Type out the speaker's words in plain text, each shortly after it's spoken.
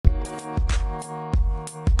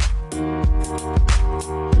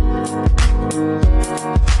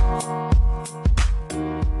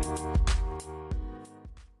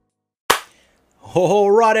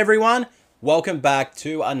All right, everyone. Welcome back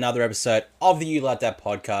to another episode of the You Like That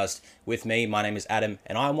podcast with me. My name is Adam,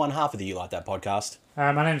 and I'm one half of the You Like That podcast.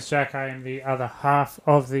 My name's Jack. I am the other half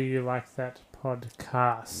of the You Like That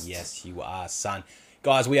podcast. Yes, you are, son.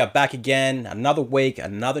 Guys, we are back again. Another week,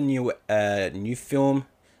 another new film.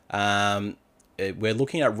 We're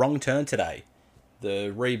looking at Wrong Turn today.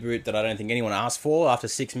 The reboot that I don't think anyone asked for after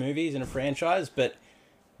 6 movies in a franchise, but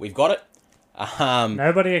we've got it.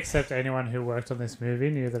 Nobody except anyone who worked on this movie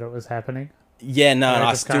knew that it was happening. Yeah, no, and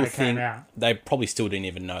I just still kinda think came out. they probably still didn't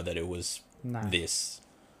even know that it was No. this.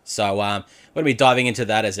 So we're going to be diving into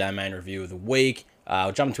that as our main review of the week.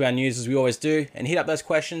 We'll jump into our news as we always do and hit up those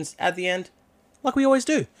questions at the end like we always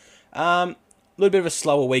do. A little bit of a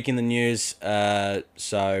slower week in the news,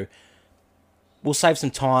 so we'll save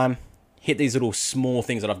some time, hit these little small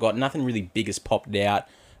things that I've got. Nothing really big has popped out.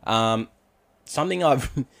 Something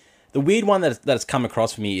I've... The weird one that's come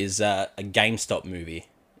across for me is a GameStop movie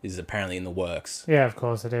is apparently in the works. Yeah, of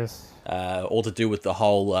course it is. All to do with the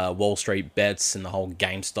whole Wall Street bets and the whole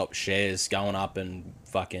GameStop shares going up and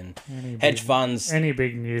fucking hedge funds. Any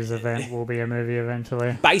big news event will be a movie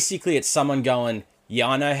eventually. Basically, it's someone going, yeah,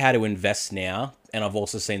 I know how to invest now, and I've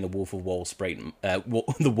also seen The Wolf of Wall Street, The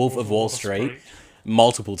Wolf of Wall Street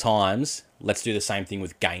multiple times. Let's do the same thing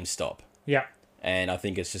with GameStop. Yeah. And I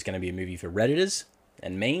think it's just going to be a movie for Redditors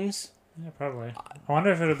and memes. Yeah, probably. I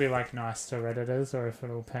wonder if it'll be like nice to Redditors or if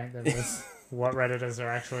it'll paint them as what Redditors are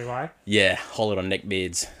actually like. Yeah, whole lot of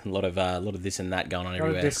neckbeards, a lot of this and that going on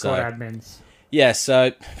everywhere. Discord admins. Yeah,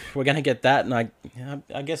 so we're gonna get that, and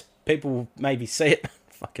I guess people will maybe see it.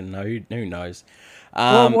 Fucking know, who knows?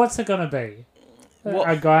 Well, what's it gonna be? What?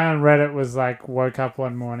 A guy on Reddit was like, woke up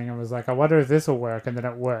one morning and was like, I wonder if this will work, and then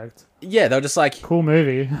it worked. Yeah, they were just like, Cool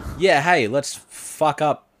movie. yeah, hey, let's fuck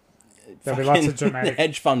up. There'll be lots of dramatic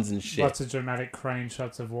hedge funds and shit. Lots of dramatic crane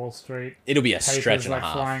shots of Wall Street. It'll be a Papers stretch and like a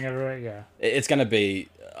half. flying everywhere. Yeah, It's gonna be.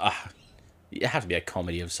 It has to be a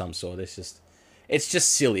comedy of some sort. It's just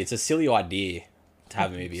silly. It's a silly idea to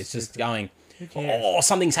have a movie. It's just going, oh,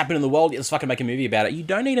 something's happened in the world. Let's fucking make a movie about it. You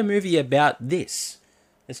don't need a movie about this.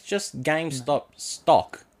 It's just GameStop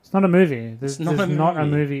stock. it's not a movie. There's not a not a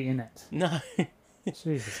movie. movie in it. No.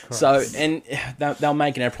 Jesus Christ. So, and they'll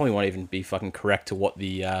make it. It probably won't even be fucking correct to what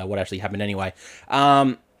what actually happened anyway.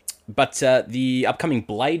 But the upcoming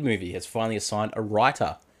Blade movie has finally assigned a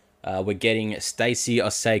writer. We're getting Stacey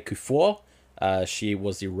Osei Kuffour. She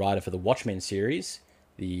was the writer for the Watchmen series.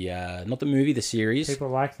 Not the movie, the series. people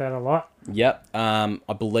like that a lot. Yep.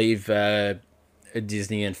 I believe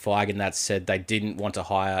Disney and Feige and that said they didn't want to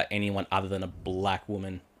hire anyone other than a black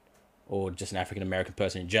woman or just an African American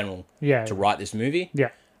person in general Yeah. to write this movie. Yeah.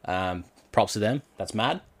 Props to them. That's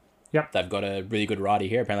mad. Yep. They've got a really good writer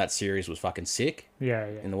here. Apparently that series was fucking sick. Yeah.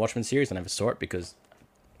 In the Watchmen series, I never saw it because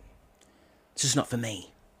it's just not for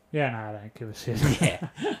me. Yeah. No, I don't give a shit. Yeah.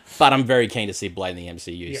 But I'm very keen to see Blade in the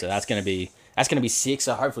MCU. Yes. So that's gonna be sick.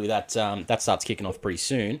 So hopefully that starts kicking off pretty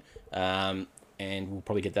soon. And we'll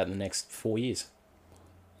probably get that in the next 4 years.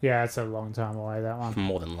 Yeah, it's a long time away, that one.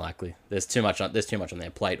 More than likely. There's too much on their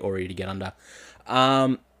plate already to get under.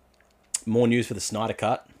 More news for the Snyder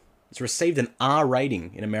Cut. It's received an R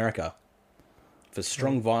rating in America for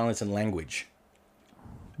strong violence and language.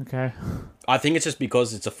 Okay. I think it's just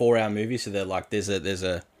because it's a 4-hour movie, so they're like, there's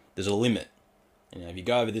a limit. You know, if you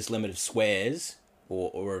go over this limit of swears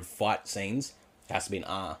or of fight scenes, it has to be an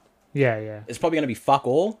R. Yeah, yeah. It's probably going to be fuck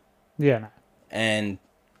all, Yeah, no. and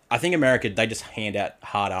I think America, they just hand out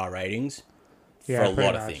hard R ratings Yeah, for a pretty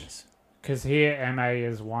lot of much. things. Because here, MA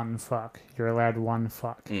is one fuck. You're allowed one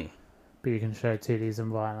fuck. Mm. But you can show titties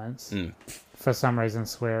and violence. Mm. For some reason,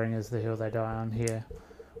 swearing is the hill they die on here.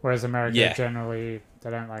 Whereas America, Yeah. generally, they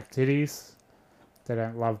don't like titties. They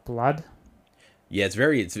don't love blood. Yeah, it's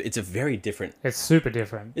a very different. It's super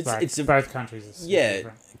different. Both countries are super Yeah,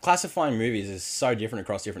 different. classifying movies is so different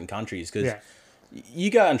across different countries because Yeah. you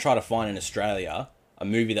go and try to find in Australia a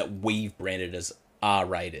movie that we've branded as R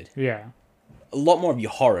rated. Yeah. A lot more of your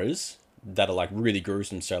horrors that are like really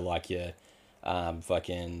gruesome, so like your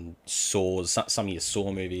fucking Saws, some of your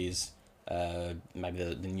Saw movies, maybe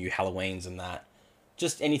the new Halloweens and that.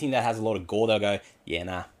 Just anything that has a lot of gore, they'll go, yeah,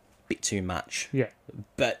 nah, bit too much. Yeah.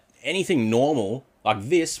 But anything normal, like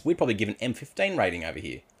this, we'd probably give an M15 rating over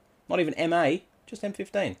here. Not even MA, just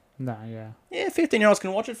M15. No, yeah. Yeah, 15-year-olds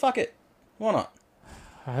can watch it, fuck it. Why not?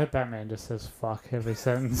 I hope Batman just says fuck every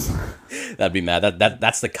sentence. That'd be mad.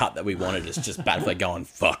 That's the cut that we wanted. It's just Batfleck going,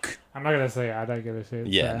 fuck. I'm not going to say I don't give a shit.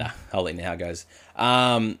 Yeah, so. nah, I'll let you know how it goes.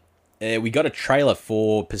 We got a trailer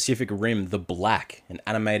for Pacific Rim The Black, an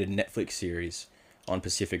animated Netflix series on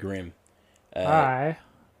Pacific Rim. I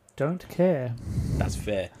don't care. That's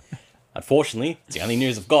fair. Unfortunately, it's the only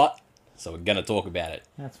news I've got, so we're going to talk about it.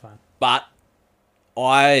 That's fine. But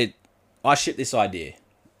I ship this idea.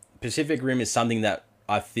 Pacific Rim is something that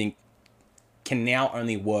I think can now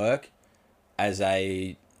only work as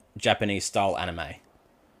a Japanese-style anime.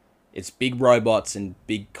 It's big robots and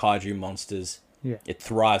big kaiju monsters. Yeah. It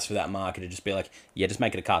thrives for that market to just be like, yeah, just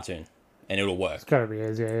make it a cartoon, and it'll work. It's gotta be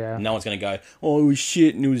easier, yeah. No one's going to go, oh, it was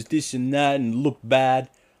shit, and it was this and that, and looked bad.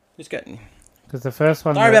 Just go... Because the first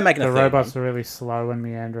one, Don't worry about making the a third robots were really slow and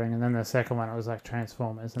meandering, and then the second one, it was like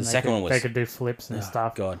Transformers. And The second one was... They could do flips and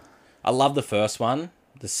stuff. God. I love the first one.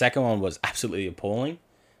 The second one was absolutely appalling.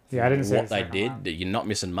 Yeah, I didn't see what the they second did. one. You're not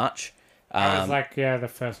missing much. I was like, yeah, the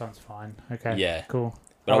first one's fine. Okay, Yeah. cool.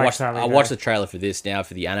 But like I watched the trailer for this now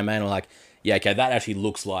for the anime, and I'm like, yeah, okay, that actually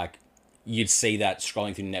looks like you'd see that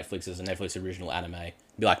scrolling through Netflix as a Netflix original anime.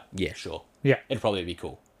 Be like, yeah, sure. Yeah. It'd probably be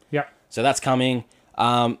cool. Yep. So that's coming.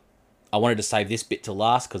 I wanted to save this bit to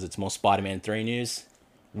last because it's more Spider-Man 3 news.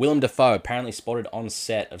 Willem Dafoe apparently spotted on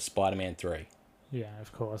set of Spider-Man 3. Yeah,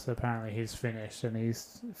 of course. Apparently he's finished and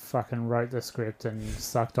he's fucking wrote the script and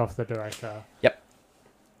sucked off the director. Yep.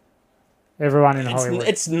 Everyone in Hollywood.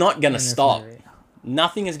 It's not going to in this stop. movie.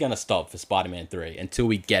 Nothing is going to stop for Spider-Man 3 until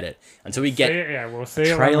we get it. Until we get We'll see it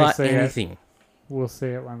when trailer, we see anything. it. We'll see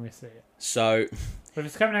it when we see it. So If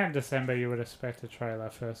it's coming out in December, you would expect a trailer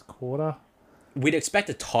first quarter. we'd expect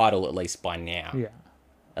a title at least by now. Yeah.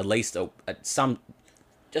 At least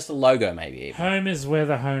just a logo maybe even. Home is where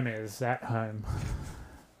the home is. At home.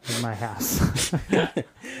 In my house.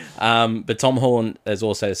 But Tom Holland has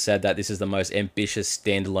also said that this is the most ambitious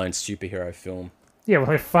standalone superhero film. Yeah,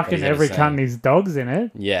 well, fucking He's ever every seen. cunt needs dogs in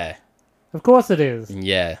it. Yeah. Of course it is.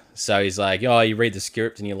 Yeah. So he's like, oh, you read the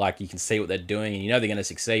script and you're like, you can see what they're doing and you know they're going to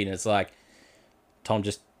succeed. And it's like, Tom,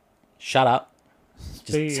 just shut up. Be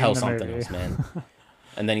Just in tell the something movie. else, man.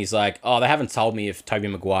 And then he's like, oh, they haven't told me if Tobey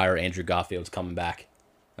Maguire or Andrew Garfield's coming back.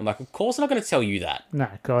 I'm like, of course I'm not going to tell you that. No,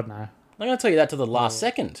 God, no. I'm not going to tell you that to the last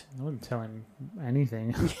second. I wouldn't tell him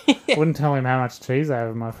anything. I wouldn't tell him how much cheese I have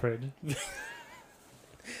in my fridge.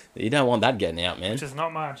 You don't want that getting out, man. Which is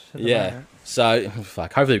not much. At the Yeah. moment. So,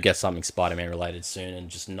 fuck. Hopefully we get something Spider-Man related soon and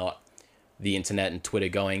just not the internet and Twitter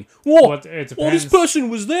going, whoa, Well, it oh, this depends. person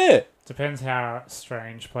was there. Depends how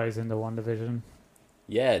Strange plays into WandaVision.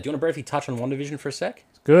 Yeah. Do you want to briefly touch on WandaVision for a sec?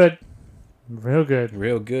 It's good. Real good.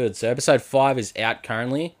 Real good. So episode 5 is out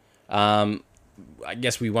currently. I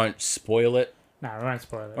guess we won't spoil it. No, we won't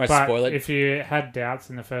spoil it. Won't but spoil it. if you had doubts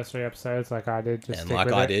in the first 3 episodes, like I did, just And stick like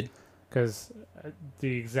with I it. did. Because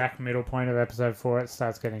the exact middle point of episode 4, it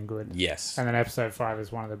starts getting good. Yes. And then episode 5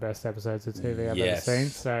 is one of the best episodes of TV I've Yes. ever seen.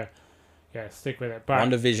 So, yeah, stick with it. But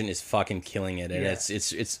WandaVision is fucking killing it. And Yeah.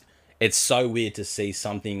 it's so weird to see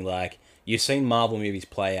something like... You've seen Marvel movies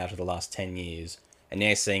play out for the last 10 years. And now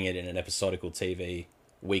you're seeing it in an episodical TV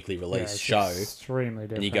weekly yeah, release it's show. extremely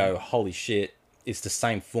different. And you go, holy shit, it's the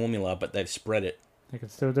same formula, but they've spread it You can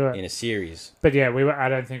still do it. in a series. But yeah, I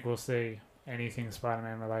don't think we'll see anything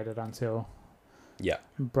Spider-Man related until Yeah.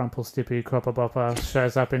 Brumplestippy Cropper Bopper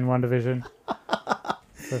shows up in WandaVision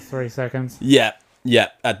for 3 seconds. Yeah. Yeah.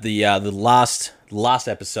 At the last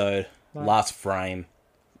episode, Right. last frame,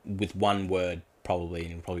 with one word,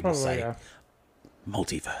 probably, and probably just Probably, say yeah.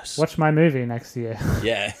 multiverse. Watch my movie next year.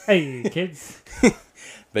 Yeah. Hey, kids.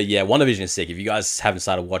 But yeah, WandaVision is sick. If you guys haven't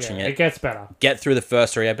started watching Yeah, it, it gets better. get through the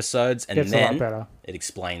first 3 episodes, and Gets a lot then better. it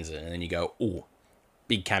explains it, and then you go, ooh,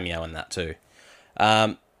 big cameo in that too.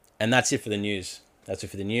 And that's it for the news. That's it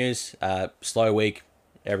for the news. Slow week.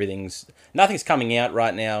 Nothing's coming out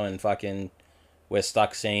right now, and fucking we're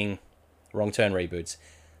stuck seeing Wrong Turn reboots.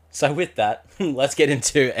 So with that, let's get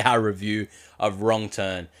into our review of Wrong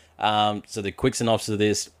Turn. So the quick synopsis of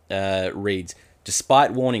this reads: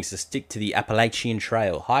 despite warnings to stick to the Appalachian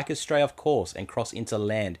Trail, hikers stray off course and cross into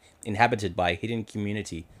land inhabited by a hidden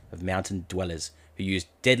community of mountain dwellers who use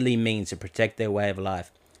deadly means to protect their way of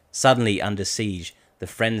life. Suddenly under siege, the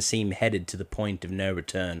friends seem headed to the point of no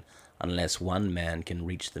return unless one man can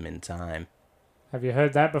reach them in time. Have you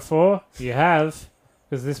heard that before? You have.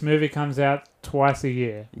 Because this movie comes out twice a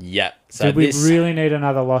year. Yeah. So Did we this, really need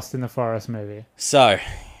another Lost in the Forest movie? So,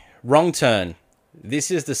 Wrong Turn.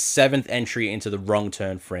 This is the 7th entry into the Wrong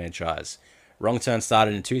Turn franchise. Wrong Turn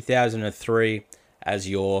started in 2003 as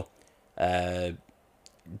your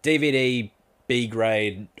DVD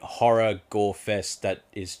B-grade horror gore fest that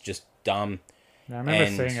is just dumb. Now, I remember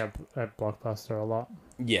And- seeing it at Blockbuster a lot.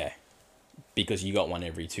 Yeah. Because you got one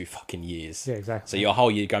every 2 fucking years. Yeah, exactly. So your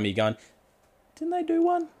whole year going to be going, didn't they do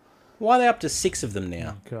one? Why are they up to 6 of them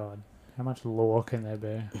now? Oh, God. How much lore can there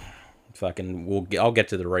be? I'll get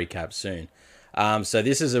to the recap soon. So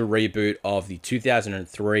this is a reboot of the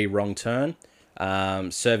 2003 Wrong Turn.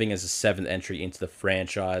 serving as a 7th entry into the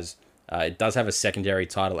franchise. It does have a secondary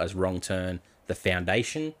title as Wrong Turn: The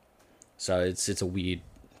Foundation, so it's a weird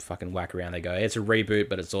fucking whack around they go. It's a reboot,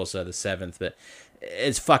 but it's also the 7th, but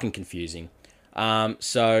it's fucking confusing. Wrong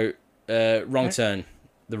Turn: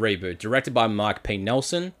 The Reboot, directed by Mike P.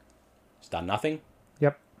 Nelson, it's done nothing.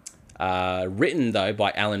 Yep. Written though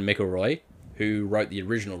by Alan McElroy, who wrote the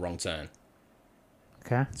original Wrong Turn.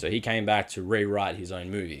 Okay. So he came back to rewrite his own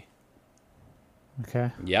movie.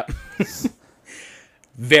 Okay. Yep.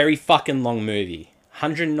 Very fucking long movie.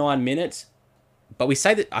 109 minutes. But we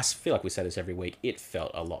say that, I feel like we say this every week, it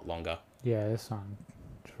felt a lot longer. Yeah, this one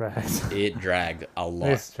drags. It dragged a lot.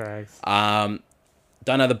 This drags.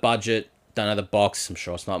 Don't know the budget, don't know the box, I'm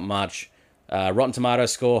sure it's not much. Rotten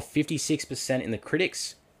Tomatoes score, 56% in the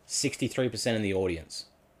critics, 63% in the audience.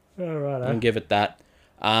 All right. I'll give it that.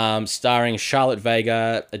 Starring Charlotte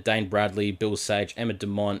Vega, Dane Bradley, Bill Sage, Emma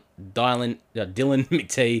Dumont, Dylan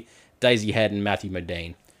McTee, Daisy Head, and Matthew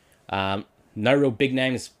Modine. No real big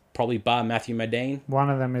names, probably bar Matthew Modine. One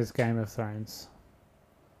of them is Game of Thrones,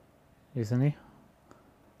 isn't he?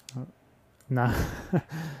 No.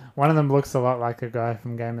 One of them looks a lot like a guy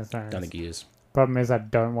from Game of Thrones. Don't think he is. Problem is, I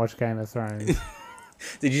don't watch Game of Thrones.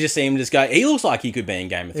 Did you just see him just go, he looks like he could be in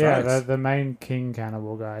Game of Thrones? Yeah, the main king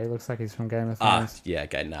cannibal guy. He looks like he's from Game of Thrones. Yeah,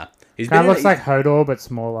 okay, nah. He's Kind of looks in- like Hodor, but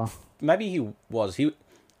smaller. Maybe he was. He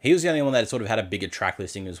was the only one that sort of had a bigger track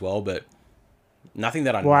listing as well, but nothing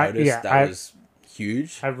that I noticed was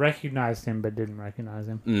huge. I recognized him, but didn't recognize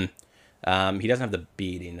him. He doesn't have the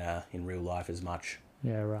beard in real life as much.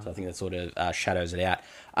 Yeah, right. So I think that sort of shadows it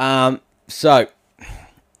out. So,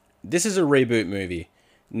 this is a reboot movie.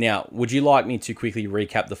 Now, would you like me to quickly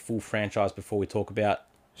recap the full franchise before we talk about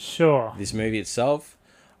Sure. this movie itself?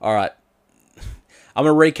 All right. I'm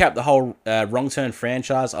going to recap the whole Wrong Turn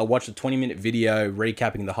franchise. I watched a 20-minute video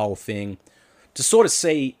recapping the whole thing to sort of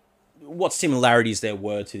see what similarities there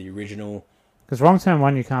were to the original. Because Wrong Turn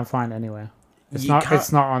 1 you can't find anywhere. It's You not. can't-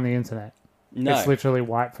 It's not on the internet. No. It's literally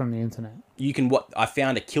wiped from the internet. You can I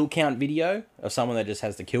found a kill count video of someone that just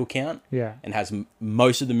has the kill count Yeah. and has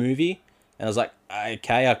most of the movie, and I was like,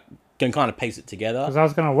 okay, I can kind of piece it together. Because I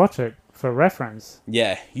was going to watch it for reference.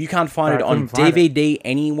 Yeah, you can't find But it I on couldn't find DVD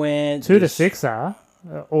anywhere. 2 to Just- 6 are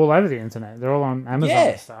all over the internet. They're all on Amazon Yeah.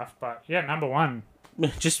 and stuff. But yeah, number 1.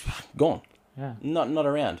 just gone, Yeah. not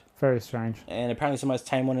around. Very strange. And apparently it's the most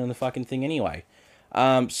tame one in the fucking thing anyway. So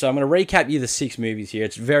I'm going to recap you the 6 movies here.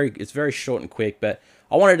 It's very short and quick, but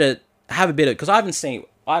I wanted to have a bit of, because I haven't seen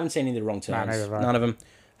any of the Wrong Turns. neither have I. None of them.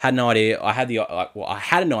 Had no idea. I had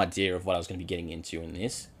an idea of what I was going to be getting into in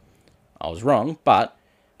this. I was wrong, but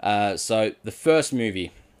so the first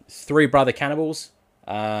movie, 3 brother cannibals,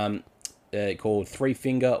 called Three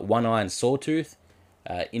Finger, One Eye, and Sawtooth,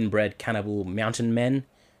 inbred cannibal mountain men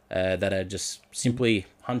that are just simply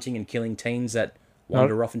hunting and killing teens that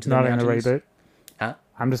wander off into the not mountains. in the reboot. Huh?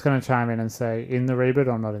 I'm just going to chime in and say in the reboot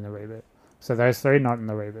or not in the reboot. So those 3 not in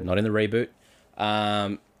the reboot. Not in the reboot.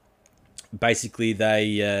 Basically,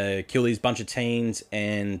 they kill these bunch of teens,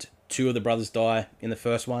 and 2 of the brothers die in the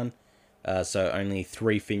first one. So only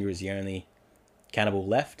Three Finger is the only cannibal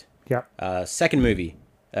left. Yep. Second movie,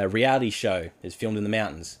 a reality show, is filmed in the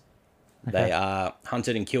mountains. Okay. They are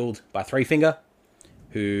hunted and killed by Three Finger,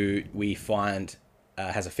 who we find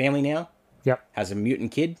has a family now, Yep. has a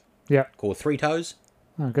mutant kid Yep. called Three Toes.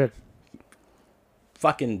 Oh, good.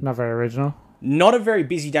 Fucking Not very original. not a very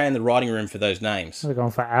busy day in the writing room for those names. They're going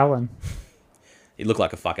for Alan. It looked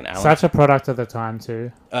like a fucking Alan. Such a product of the time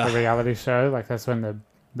too. A reality show. Like that's when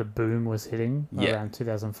the boom was hitting around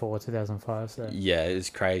 2004, 2005. So Yeah, it's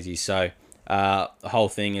crazy. So the whole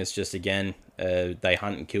thing is just, again, they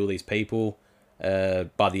hunt and kill these people.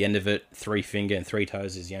 By the end of it, Three Finger and Three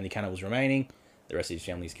Toes is the only cannibals remaining. The rest of his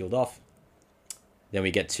family is killed off. Then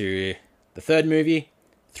we get to the third movie.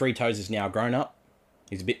 Three Toes is now grown up.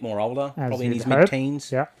 He's a bit more older, As probably in you'd his hope.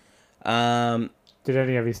 mid-teens. yeah. Did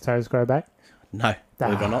any of his toes grow back? No,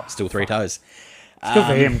 believe it or not, still Three Toes. It's good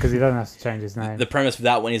for him because he doesn't have to change his name. The premise for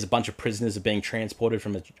that one is a bunch of prisoners are being transported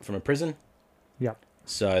from a prison. Yep.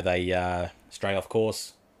 So they stray off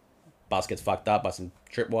course. Bus gets fucked up by some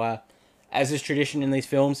tripwire. As is tradition in these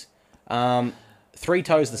films, Three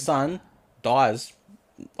Toes, the son, dies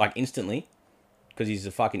like instantly because he's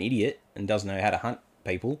a fucking idiot and doesn't know how to hunt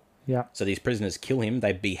people. Yep. So these prisoners kill him.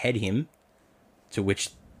 They behead him, to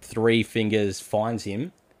which Three Fingers finds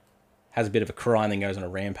him, has a bit of a cry, and then goes on a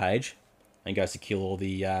rampage and goes to kill all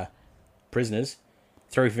the prisoners.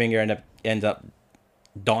 Three Finger end up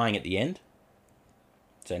dying at the end.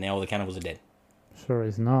 So now all the cannibals are dead. Sure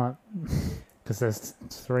he's not. Because there's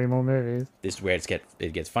 3 more movies. This is where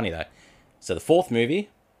it gets funny though. So the fourth movie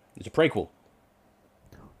is a prequel.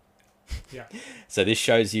 Yeah. So this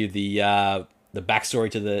shows you the backstory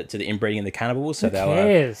to the inbreeding and the cannibals. So Who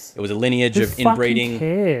cares? it was a lineage Who of fucking inbreeding,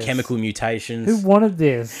 cares? chemical mutations. Who wanted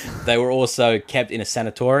this? They were also kept in a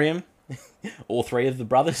sanatorium. All three of the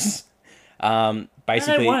brothers.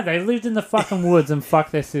 Basically, No, they lived in the fucking woods and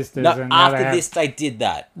fucked their sisters. no, and now after they have- this, they did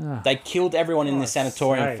that. They killed everyone in the God's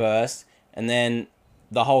sanatorium sake. first, and then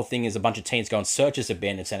the whole thing is a bunch of teens go and search this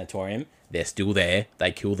abandoned sanatorium. They're still there.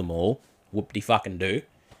 They kill them all. Whoop-de fucking do.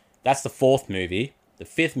 That's the fourth movie. The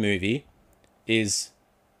fifth movie is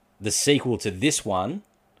the sequel to this one,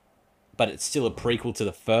 but it's still a prequel to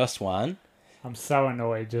the first one. I'm so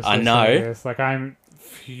annoyed just I listening know. to this. Like, I'm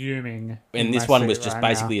fuming. And in this my one was seat just right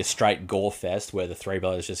basically now. a straight gore fest where the three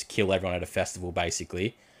brothers just kill everyone at a festival,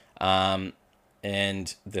 basically.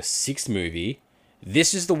 And the sixth movie,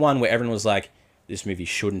 this is the one where everyone was like, this movie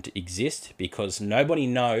shouldn't exist because nobody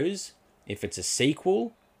knows if it's a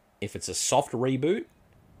sequel, if it's a soft reboot,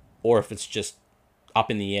 or if it's just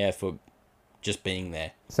up in the air for just being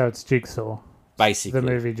there, So it's Jigsaw. basically. The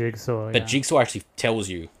movie Jigsaw. But yeah. Jigsaw actually tells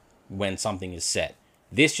you when something is set.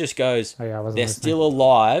 This just goes, Oh, yeah, I wasn't they're listening. still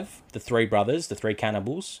alive, the three brothers, the three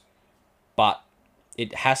cannibals, but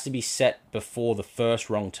it has to be set before the first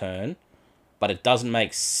wrong turn, but it doesn't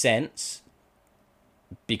make sense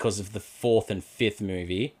because of the fourth and fifth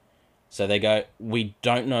movie. So they go, we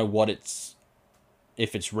don't know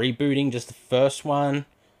if it's rebooting just the first one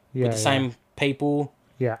yeah, with the same people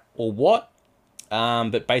Yeah. or what.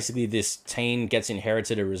 But basically this teen gets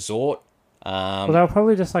inherited a resort. Well, they were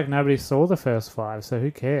probably just like nobody saw the first five, so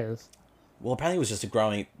who cares? Well, apparently it was just a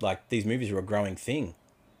growing, like, these movies were a growing thing.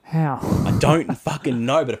 How? I don't fucking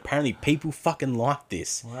know, but apparently people fucking like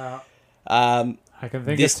this. Wow. Um, I can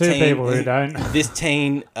think this of two teen- people who don't. This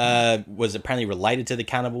teen was apparently related to the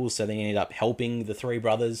cannibals, so they ended up helping the three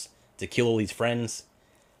brothers to kill all his friends.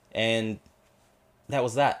 And that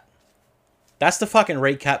was that. That's the fucking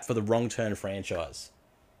recap for the Wrong Turn franchise.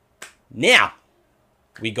 Now,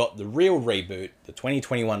 we got the real reboot, the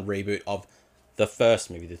 2021 reboot of the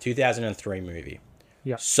first movie, the 2003 movie.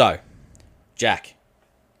 Yeah. So, Jack,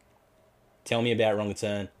 tell me about Wrong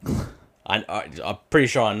Turn. I'm pretty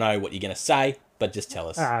sure I know what you're going to say, but just tell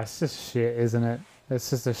us. It's just shit, isn't it? It's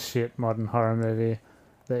just a shit modern horror movie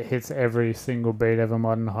that hits every single beat of a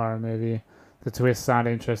modern horror movie. The twists aren't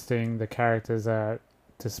interesting. The characters are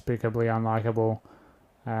despicably unlikable.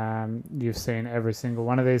 You've seen every single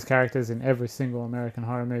one of these characters in every single American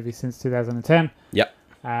horror movie since 2010. Yep.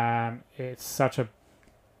 It's such a...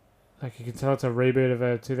 Like, you can tell it's a reboot of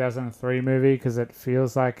a 2003 movie because it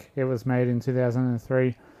feels like it was made in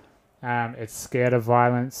 2003. It's scared of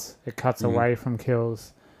violence. It cuts away from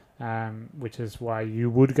kills, which is why you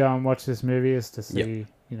would go and watch this movie, is to see,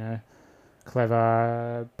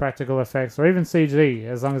 clever practical effects or even CG,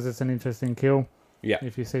 as long as it's an interesting kill. Yeah.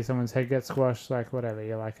 If you see someone's head get squashed, like, whatever,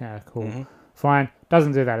 you're like, cool. Fine.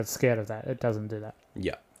 Doesn't do that. It's scared of that. It doesn't do that.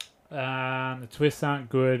 Yeah. The twists aren't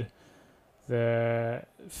good. The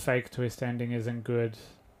fake twist ending isn't good.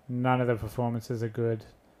 None of the performances are good.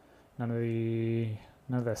 None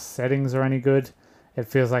of the settings are any good. It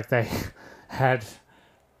feels like they had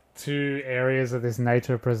 2 areas of this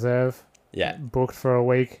nature preserve booked for a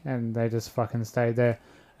week and they just fucking stayed there.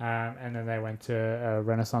 And then they went to a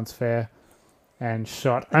Renaissance fair and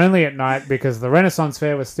shot only at night because the Renaissance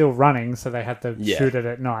fair was still running, so they had to shoot it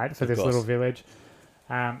at night for this little village.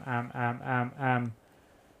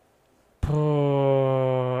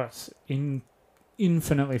 It's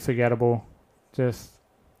infinitely forgettable. It's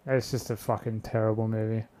just a fucking terrible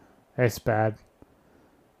movie. It's bad.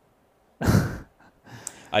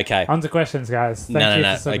 Okay. On to questions, guys.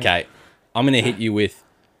 No. Okay. I'm going to hit you with,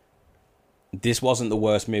 this wasn't the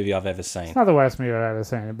worst movie I've ever seen. It's not the worst movie I've ever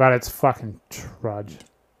seen, but it's fucking trudge.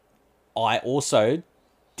 I also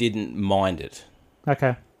didn't mind it,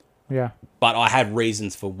 Okay. Yeah. but I had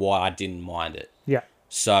reasons for why I didn't mind it. Yeah.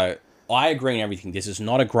 So, I agree on everything. This is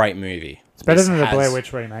not a great movie. It's better This than the has- Blair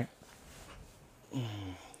Witch remake.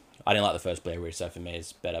 I didn't like the first Blair Witch, so for me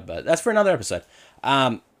it's better, but that's for another episode.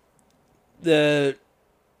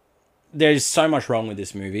 There's so much wrong with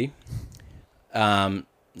this movie. A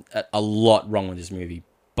lot wrong with this movie,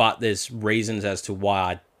 but there's reasons as to why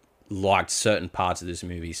I liked certain parts of this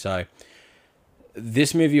movie. So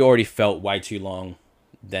this movie already felt way too long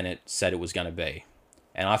than it said it was going to be,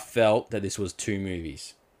 and I felt that this was 2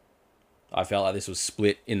 movies. I felt like this was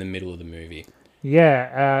split in the middle of the movie.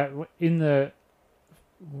 Yeah. In the...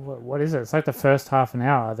 What is it? It's like the first half an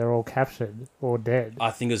hour, they're all captured or dead.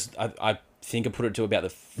 I think I think I put it to about the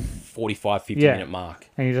 45, 50 minute mark.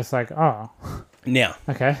 And you're just like, oh, Now,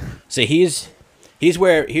 okay. so here's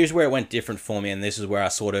where it went different for me, and this is where I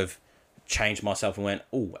sort of changed myself and went,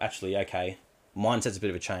 oh, actually, okay, mindset's a bit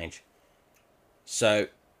of a change. So,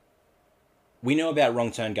 we knew about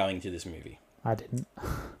Wrong Turn going into this movie. I didn't.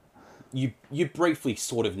 You briefly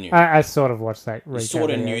sort of knew. I sort of watched that. You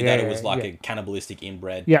sort of knew that it was like a cannibalistic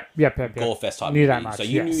inbred yep. gore fest type Knew movie. that much, So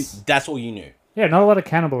you yes. knew, that's all you knew. Yeah, not a lot of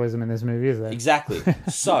cannibalism in this movie, is there? Exactly.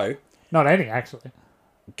 So, Not any, actually.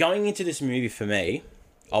 going into this movie for me,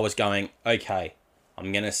 I was going, okay,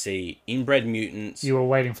 I'm going to see inbred mutants, You were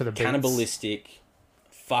waiting for the beats. cannibalistic,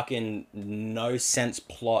 fucking no sense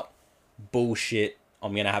plot bullshit.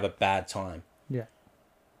 I'm going to have a bad time. Yeah.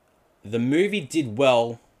 The movie did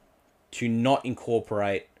well to not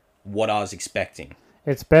incorporate what I was expecting.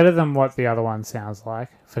 It's better than what the other one sounds like,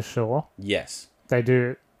 for sure. Yes. They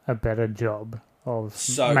do a better job of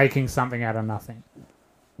So- making something out of nothing.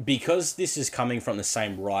 Because this is coming from the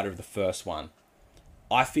same writer of the first one,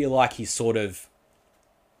 I feel like he's sort of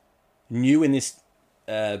new in this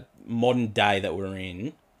modern day that we're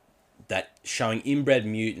in, that showing inbred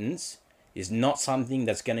mutants is not something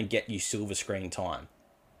that's going to get you silver screen time.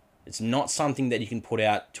 It's not something that you can put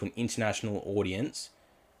out to an international audience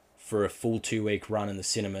for a full 2-week run in the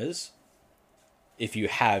cinemas if you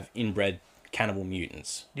have inbred cannibal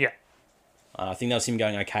mutants. Yeah. I think that was him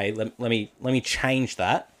going, okay, let me change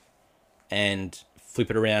that and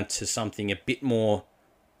flip it around to something a bit more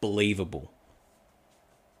believable.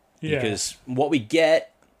 Yeah. Because what we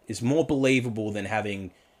get is more believable than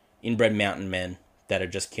having inbred mountain men that are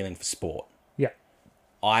just killing for sport. Yeah.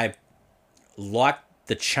 I like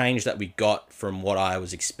the change that we got from what I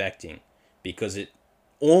was expecting, because it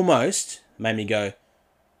almost made me go,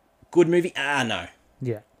 good movie? No.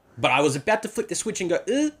 Yeah. But I was about to flick the switch and go,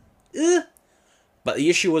 But the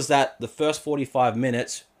issue was that the first 45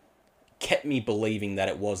 minutes kept me believing that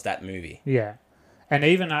it was that movie. Yeah. And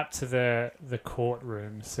even up to the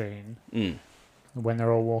courtroom scene, when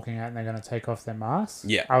they're all walking out and they're going to take off their masks,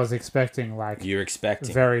 Yeah. I was expecting, like, You're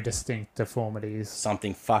expecting very distinct deformities.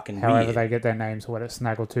 something fucking However weird. they get their names, what it's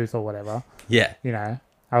Snaggletooth or whatever. Yeah. You know,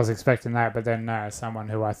 I was expecting that, but then no, someone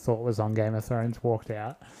who I thought was on Game of Thrones walked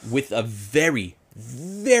out. With a very,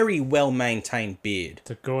 very well-maintained beard.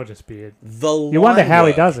 It's a gorgeous beard. You wonder how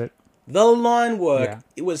he does it. The line work, Yeah.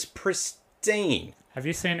 it was pristine. Have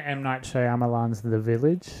you seen M. Night Shyamalan's The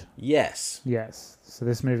Village? Yes. Yes. So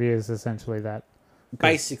this movie is essentially that. 'Cause,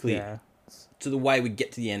 Basically, yeah. to the way we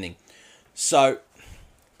get to the ending. So,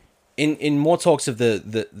 in more talks of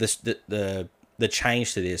the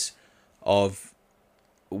change to this, of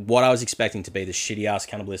what I was expecting to be the shitty ass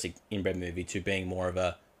cannibalistic inbred movie to being more of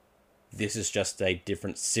a, this is just a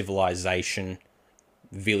different civilization,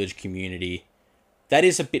 village community. That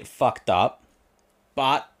is a bit fucked up,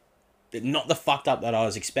 but not the fucked up that I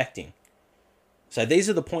was expecting. So these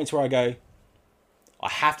are the points where I go, I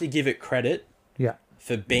have to give it credit Yeah.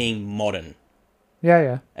 for being modern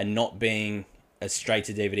Yeah. and not being a straight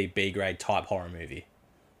to DVD B grade type horror movie.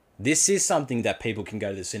 This is something that people can go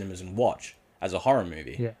to the cinemas and watch as a horror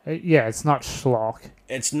movie. Yeah. Yeah. It's not schlock.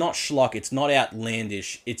 It's not schlock, it's not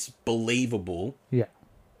outlandish, it's believable. Yeah.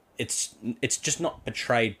 It's just not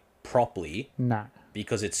portrayed properly No.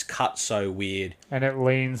 because it's cut so weird. And it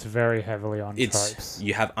leans very heavily on It's tropes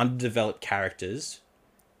you have underdeveloped characters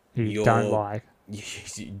you don't like.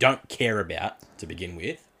 you don't care about to begin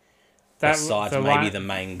with. That, Besides the maybe line, the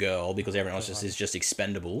main girl, because everyone else is just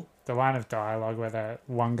expendable. the line of dialogue where the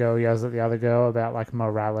one girl yells at the other girl about like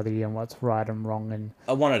morality and what's right and wrong, and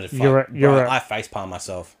I wanted to fuck. You're I facepalm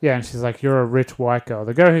myself. yeah, and she's like, "You're a rich white girl."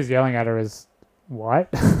 The girl who's yelling at her is white.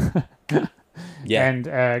 Yeah. And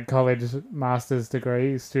a college master's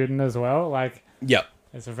degree student as well. Like, Yep.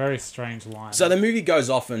 it's a very strange line. So the movie goes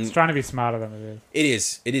off and It's trying to be smarter than it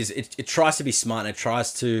is. It is. It tries to be smart and it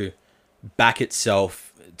tries to back itself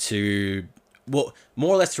to, well,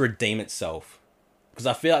 more or less to redeem itself. Because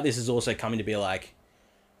I feel like this is also coming to be like,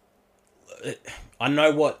 I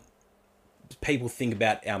know what people think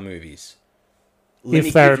about our movies.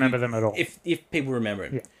 If they remember them at all. If people remember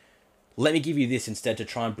it. Yeah. Let me give you this instead to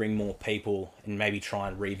try and bring more people and maybe try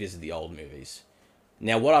and revisit the old movies.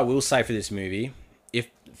 Now, what I will say for this movie,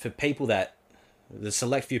 for people that, the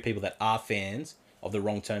select few people that are fans of the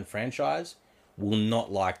Wrong Turn franchise, will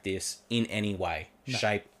not like this in any way,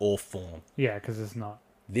 shape, or form. Yeah, because it's not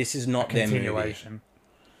This is not their movie. continuation.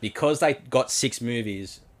 Because they got 6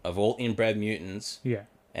 movies of all inbred mutants Yeah.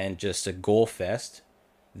 and just a gore fest,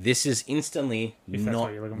 this is instantly If that's not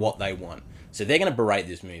what you're looking what they want. So they're going to berate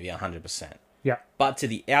this movie 100%. Yeah. But to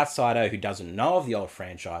the outsider who doesn't know of the old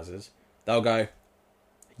franchises, they'll go,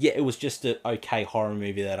 yeah, it was just an okay horror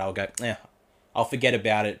movie that I'll go, I'll forget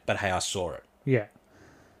about it, but hey, I saw it. Yeah.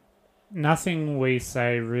 nothing we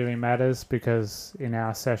say really matters because in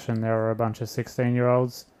our session there were a bunch of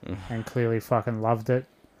 16-year-olds and clearly fucking loved it.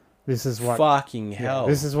 This is what Fucking hell.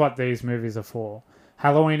 this is what these movies are for.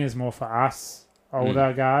 Halloween is more for us,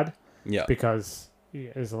 older guard, Yeah. because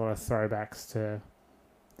there's a lot of throwbacks to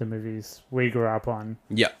the movies we grew up on,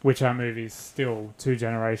 Yeah. which are movies still 2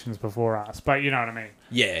 generations before us. But you know what I mean?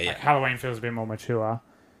 Yeah, yeah. Like Halloween feels a bit more mature,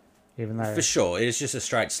 even though... For sure. It is just a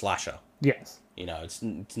straight slasher. Yes. You know, it's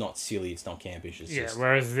not silly, it's not campish. It's Yeah, just...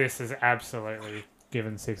 whereas this is absolutely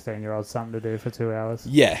giving 16-year-olds something to do for 2 hours.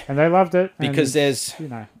 Yeah. And they loved it. Because and, you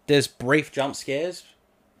know, there's brief jump scares,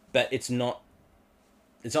 but it's not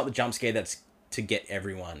the jump scare that's to get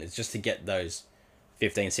everyone. It's just to get those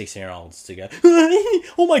 15, 16-year-olds to go,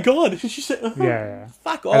 oh my god, she said, yeah.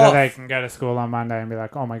 fuck And then off. they can go to school on Monday and be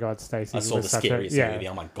like, oh my god, Stacey I saw the was such scariest a... movie,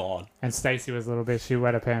 oh my god. And Stacey was a little bit, she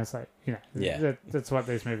wet her pants, like, you know, Yeah. that's what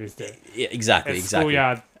these movies do. Yeah, exactly, It's exactly.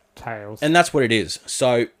 schoolyard tales. And that's what it is.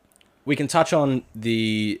 So, we can touch on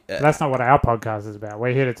the... That's not what our podcast is about.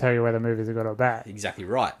 We're here to tell you whether movies are good or bad. exactly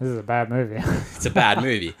right. This is a bad movie. It's a bad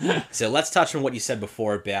movie. So let's touch on what you said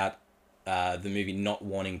before about the movie not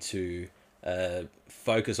wanting to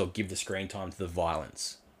focus or give the screen time to the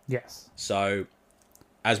violence. Yes. So,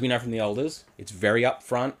 as we know from the Elders, it's very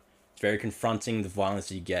upfront. It's very confronting, the violence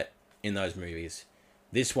that you get in those movies.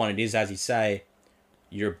 This one, it is, as you say,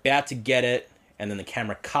 you're about to get it, and then the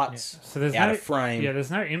camera cuts So there's out no of frame. Yeah, there's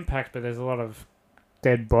no impact, but there's a lot of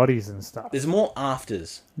dead bodies and stuff. There's more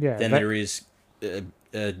afters Yeah, than there is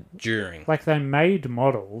during. Like they made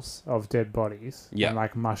models of dead bodies Yeah. and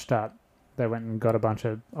like mushed up. They went and got a bunch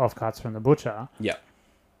of offcuts from the butcher. Yeah.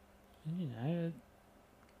 You know,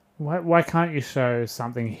 why can't you show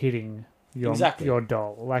something hitting Exactly. your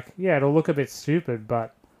doll? Like, yeah, it'll look a bit stupid,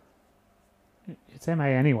 but it's MA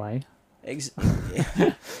anyway.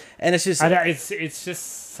 And it's just... It's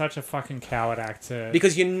just such a fucking coward act to...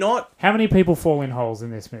 because you're not... How many people fall in holes in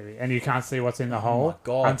this movie and you can't see what's in the hole my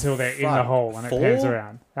God, until they're in the fuck. hole and 4? it pans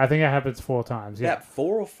around? I think it happens 4 times. Yeah. About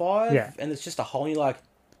 4 or 5, Yeah. and it's just a hole, and you're like,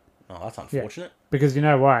 oh, that's unfortunate. Because you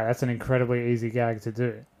know why? That's an incredibly easy gag to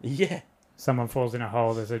do. Yeah. Someone falls in a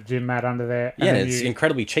hole, there's a gym mat under there. And Yeah, then it's you,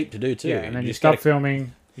 incredibly cheap to do, too. yeah, and then you just stop gotta-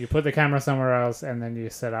 filming, you put the camera somewhere else, and then you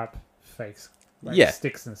set up fakes, like Yeah.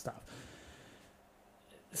 sticks and stuff.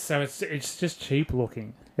 So it's just cheap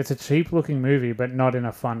looking. It's a cheap looking movie, but not in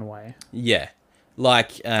a fun way. Yeah.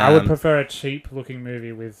 Like... I would prefer a cheap looking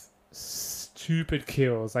movie with stupid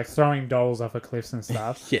kills, like throwing dolls off of cliffs and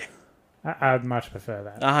stuff. Yeah. I'd much prefer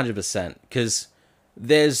that. 100%. Because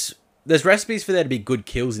there's recipes for there to be good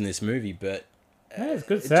kills in this movie, but Yeah, it's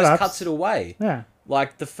good it setups. just cuts it away. Yeah.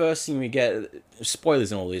 Like, the first thing we get...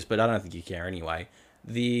 Spoilers and all this, but I don't think you care anyway.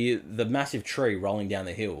 The massive tree rolling down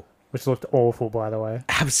the hill. Which looked awful, by the way.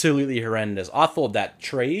 Absolutely horrendous. I thought that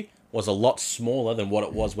tree was a lot smaller than what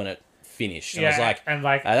it was when it finished. And I was like, and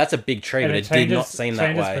like that's a big tree, but it did not seem that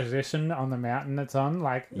changes way. position on the mountain it's on,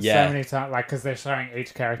 like Yeah. so many times, like because they're showing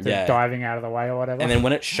each character Yeah. diving out of the way or whatever. And then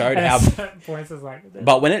when it showed and how... at certain points it's like,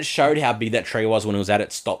 But when it showed how big that tree was when it was at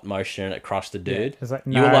its stop motion and it crushed the dude, it's like,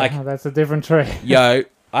 you no, were like, that's a different tree. yo,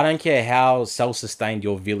 I don't care how self-sustained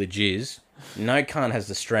your village is, no cunt has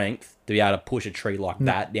the strength to be able to push a tree like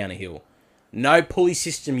that down a hill. No pulley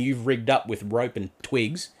system you've rigged up with rope and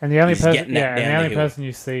twigs. And the only is person, getting that yeah, and down the the only hill. person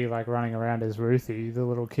you see like running around is Ruthie, the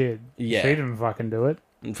little kid. Yeah. She didn't fucking do it.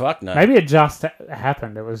 Fuck no. Maybe it just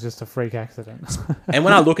happened. It was just a freak accident. And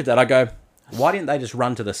when I look at that, I go, why didn't they just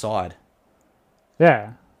run to the side?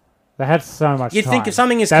 Yeah, they had so much. You'd time. think if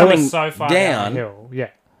something is they coming were so far down, the hill. Yeah,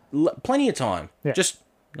 plenty of time. Yeah.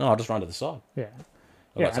 I'll just run to the side. yeah, I've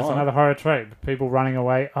yeah. got That's time. another horror trope. People running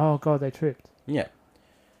away. Oh god, they tripped. Yeah.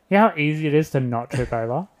 You know how easy it is to not trip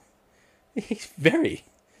over? It's very.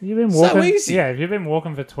 You've been So walking. easy. Yeah, if you've been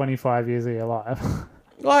walking for 25 years of your life.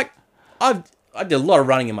 Like, I did a lot of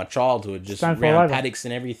running in my childhood, just Don't fall around over. paddocks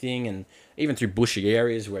and everything, and even through bushy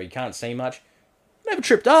areas where you can't see much. Never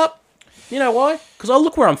tripped up. You know why? Because I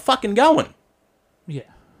look where I'm fucking going. Yeah.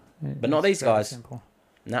 But not It's these very guys. Simple.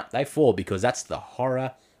 Nah, they fall because that's the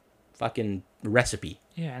horror fucking recipe.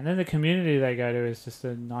 Yeah, and then the community they go to is just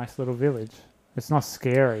a nice little village. It's not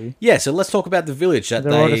scary. Yeah, so let's talk about the village that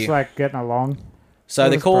They're all they... just like getting along. So All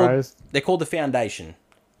they're just called bros. the Foundation,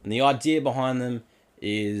 and the idea behind them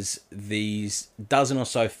is these dozen or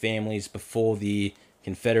so families before the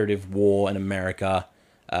Confederate War in America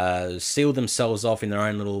sealed themselves off in their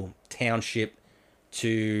own little township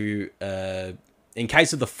to, in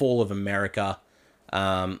case of the fall of America,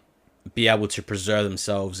 be able to preserve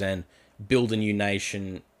themselves and build a new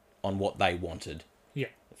nation on what they wanted. Yeah.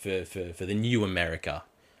 For the new America.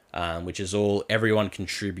 Which is all everyone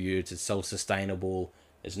contributes. It's self-sustainable.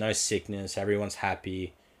 There's no sickness. Everyone's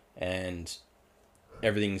happy, and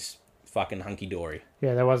everything's fucking hunky dory.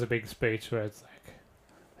 Yeah, there was a big speech where it's like,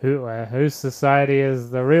 whose society is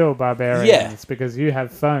the real barbarians? Yeah. Because you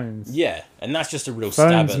have phones. Yeah, and that's just a real stab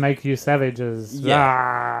Phones at, make you savages. Yeah.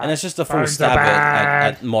 Ah, and it's just a full phones are stab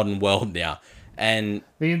bad. at modern world now. And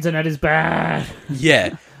The internet is bad.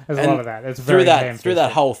 yeah, There's a And lot of that. It's very through that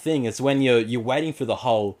ham-fisted. whole thing, it's when you're waiting for the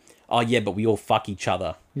whole, oh yeah, but we all fuck each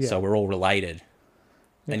other, Yeah. so we're all related.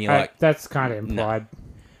 And you're like, that's kind of implied.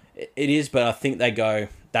 it is, but I think they go.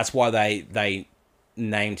 That's why they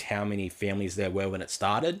named how many families there were when it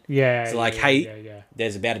started. Yeah. So like, yeah, hey, yeah, yeah.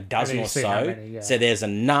 there's about a dozen you or see so, how many, yeah. so there's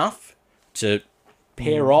enough to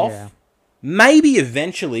pair off. Yeah. Maybe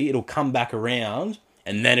eventually it'll come back around,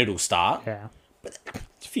 and then it'll start. Yeah. It's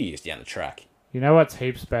a few years down the track. You know what's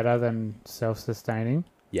heaps better than self-sustaining?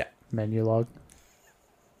 Yeah. Menu log.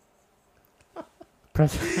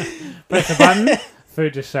 press a button,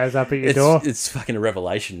 food just shows up at your door. It's fucking a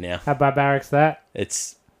revelation now. How barbaric's that?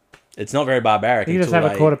 It's not very barbaric. You can just until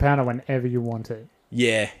have a quarter pounder whenever you want it.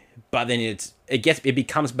 Yeah, but then it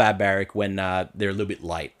becomes barbaric when they're a little bit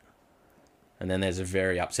late, and then there's a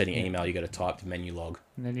very upsetting email you got to type to menu log.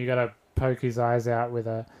 And then you got to poke his eyes out with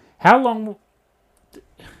a... How long...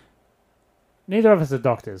 Neither of us are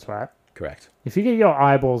doctors, right? Correct. If you get your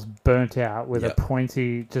eyeballs burnt out with Yep. a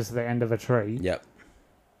pointy, just the end of a tree, Yep.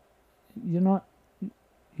 you're not...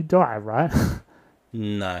 You die, right?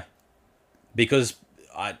 No, because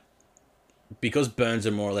burns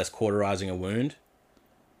are more or less cauterizing a wound.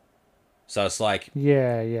 So it's like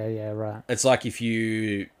yeah, right. it's like if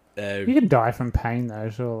you. You can die from pain, though,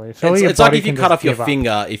 surely. It's like if you cut off your finger.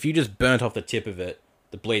 finger, if you just burnt off the tip of it,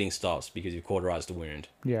 the bleeding stops because you've cauterized the wound.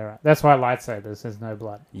 Yeah, right. That's why lightsabers, there's no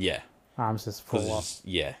blood. Yeah. Arms just fall off.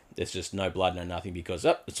 There's just no blood, no nothing because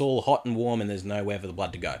it's all hot and warm and there's nowhere for the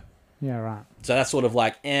blood to go. Yeah, right. So that's sort of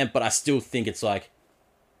like, but I still think it's like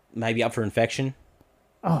maybe up for infection.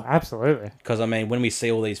 Oh, absolutely. Because, I mean, when we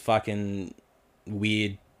see all these fucking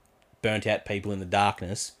weird burnt out people in the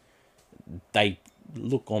darkness, they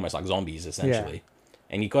look almost like zombies, essentially.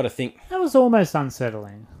 And you got to think... That was almost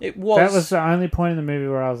unsettling. It was... That was the only point in the movie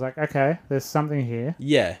where I was like, okay, there's something here.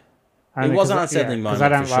 Yeah. Only It was an 'cause unsettling moment, I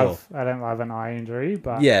don't for love, sure. I don't love an eye injury,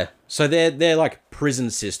 but... Yeah. So their like, prison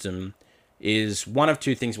system is one of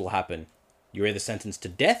two things will happen. You're either sentenced to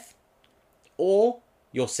death, or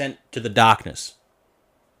you're sent to the darkness.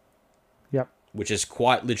 Yep. Which is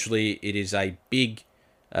quite literally, it is a big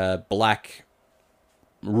black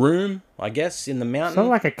room, I guess, in the mountain. Sort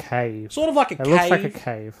of like a cave. Sort of like a It cave. looks like a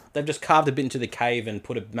cave. They've just carved a bit into the cave and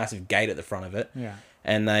put a massive gate at the front of it. Yeah.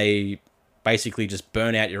 And they basically just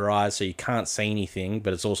burn out your eyes so you can't see anything,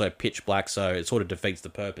 but it's also pitch black, so it sort of defeats the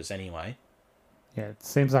purpose anyway. Yeah, it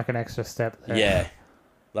seems like an extra step there. Yeah.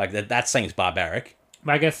 Like, that seems barbaric.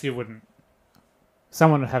 But I guess you wouldn't.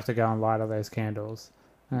 Someone would have to go and light all those candles.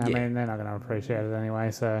 I Yeah. mean, they're not going to appreciate it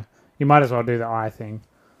anyway, so you might as well do the eye thing.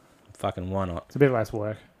 Fucking why not? It's a bit less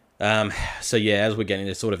work. So yeah, as we're getting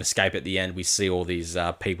to sort of escape at the end, we see all these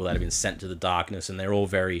people that have been sent to the darkness, and they're all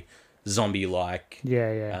very zombie-like,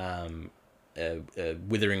 Yeah.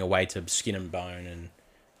 withering away to skin and bone,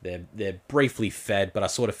 and they're briefly fed. But I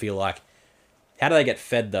sort of feel like, how do they get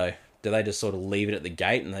fed though? Do they just sort of leave it at the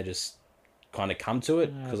gate and they just kind of come to it?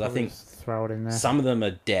 Because I Probably think just throw it in there. some of them are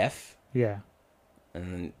deaf Yeah.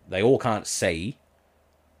 and they all can't see,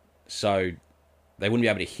 so they wouldn't be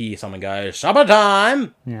able to hear someone go, "Supper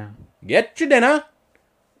time! Yeah. Get your dinner!"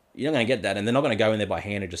 You're not going to get that, and they're not going to go in there by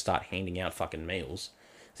hand and just start handing out fucking meals.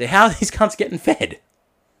 So how are these cunts getting fed?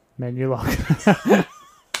 Menu lock.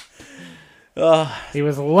 Oh, He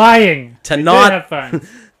was lying. Tonight- We do have phones.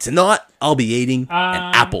 tonight, I'll be eating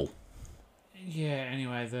an apple. Yeah,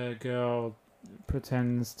 anyway, the girl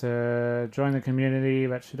pretends to join the community,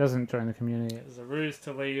 but she doesn't join the community. It's a ruse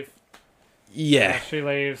to leave. Yeah. She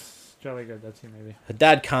leaves. Jolly good, that's your movie. Her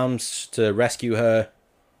dad comes to rescue her.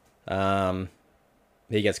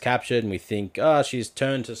 He gets captured, and we think, she's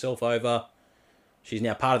turned herself over. She's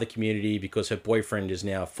now part of the community because her boyfriend is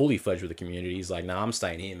now fully fledged with the community. He's like, "Nah, I'm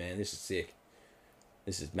staying here, man. This is sick.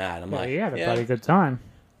 This is mad." I'm Yeah, like, he had a bloody good time.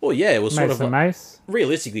 Well, yeah, it was sort Mace of the like, mace.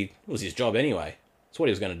 realistically, it was his job anyway. It's what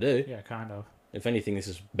he was going to do. Yeah, kind of. If anything, this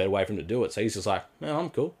is a better way for him to do it. So he's just like, "No,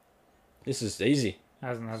 I'm cool. This is easy."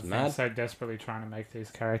 Hasn't that mad. thing so desperately trying to make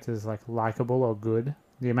these characters like likable or good?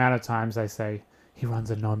 The amount of times they say he runs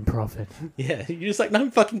a non-profit. Yeah, you're just like, no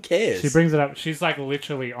one fucking cares. She brings it up. She's like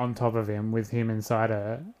literally on top of him with him inside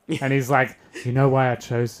her, and he's like, "You know why I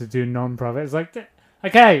chose to do non-profit?" It's like,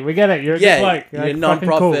 okay, we get it. You're a good bloke. you're a Like,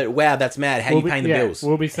 non-profit. fucking cool. Wow, that's mad. How We'll you paying the be- yeah, bills?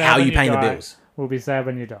 we'll be sad How when you you paying the die. bills? We'll be sad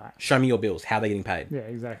when you die. Show me your bills. How are they getting paid? Yeah,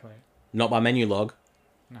 exactly. Not by menu log.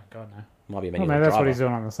 No, God, no. Might be a Well, manual maybe that's driver. what he's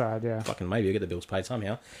doing on the side, yeah. Fucking maybe I'll get the bills paid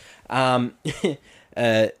somehow. And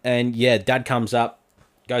yeah, Dad comes up,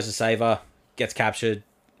 goes to save her, gets captured,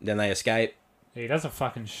 then they escape. He does a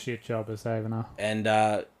fucking shit job of saving her. And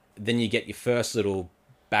then you get your first little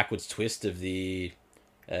backwards twist of the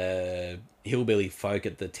hillbilly folk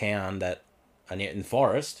at the town that are in the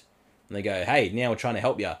forest. And they go, hey, now we're trying to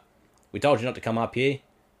help you. We told you not to come up here.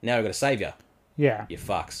 Now we've got to save you. Yeah. You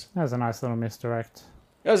fucks. That was a nice little misdirect.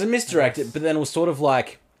 It was a misdirect, Yes. but then it was sort of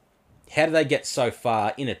like, how do they get so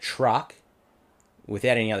far in a truck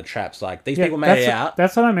without any other traps? Like, these people made it out.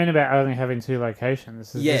 That's what I mean about only having 2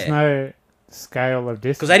 locations. There's no scale of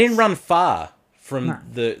distance. Because they didn't run far from No.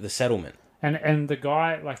 the settlement. And the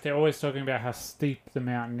guy, like, they're always talking about how steep the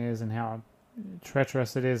mountain is and how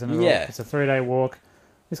treacherous it is. And Yeah. it's a 3-day walk.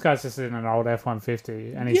 This guy's just in an old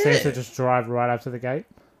F-150, and he Yeah. seems to just drive right up to the gate.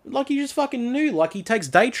 Like, he just fucking knew. Like, he takes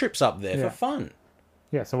day trips up there Yeah. for fun.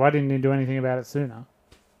 Yeah, so why didn't he do anything about it sooner?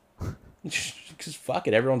 Because fuck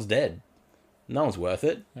it, everyone's dead. No one's worth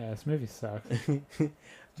it. Yeah, this movie sucks.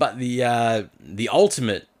 But the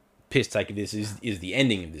ultimate piss take of this is the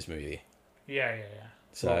ending of this movie. Yeah.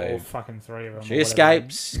 So all fucking 3 of them. she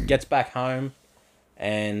escapes, gets back home,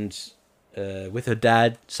 and with her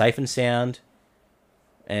dad, safe and sound.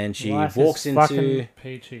 And she Life walks is fucking into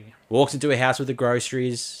peachy. a house with the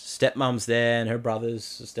groceries. Stepmom's there and her brothers,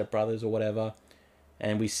 stepbrothers or whatever.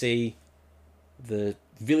 And we see the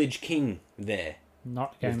village king there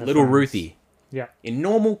Not with Game of little Thrones. Ruthie Yeah. in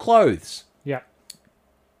normal clothes. Yeah.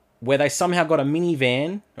 Where they somehow got a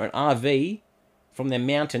minivan or an RV from their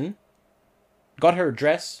mountain, got her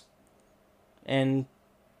address, and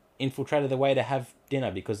infiltrated the way to have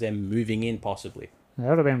dinner because they're moving in possibly. That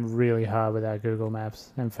would have been really hard without Google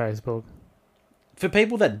Maps and Facebook. For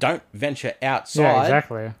people that don't venture outside, Yeah,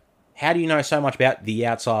 exactly. how do you know so much about the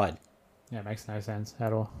outside? Yeah, it makes no sense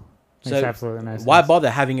at all. So Makes absolutely no sense. why bother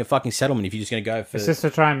having a fucking settlement if you're just going to go for... It's just to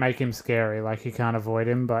try and make him scary. Like, you can't avoid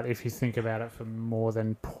him, but if you think about it for more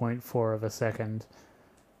than 0.4 of a second,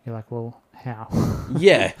 you're like, well, how?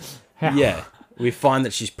 Yeah, How? yeah. We find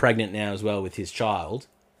that she's pregnant now as well with his child.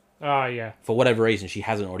 Oh, yeah. For whatever reason, she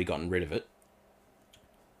hasn't already gotten rid of it.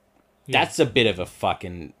 Yeah. That's a bit of a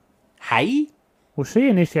fucking... Hey? Well, she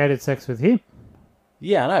initiated sex with him.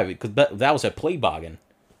 Yeah, I know, because that was her plea bargain.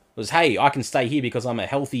 It was, hey, I can stay here because I'm a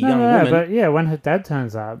healthy No, young no, woman. but yeah, when her dad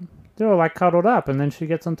turns up, they're all like cuddled up, and then she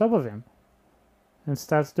gets on top of him and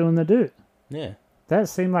starts doing the do. Yeah. That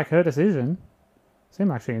seemed like her decision. Seemed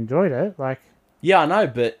like she enjoyed it. Like, Yeah, I know,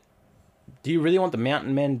 but do you really want the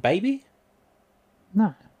mountain man baby?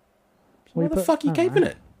 no. Where the fuck are you I don't keeping know.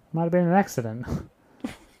 it? Might have been an accident.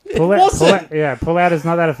 It wasn't. Pull out is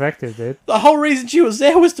not that effective, dude. The whole reason she was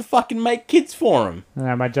there was to fucking make kids for him.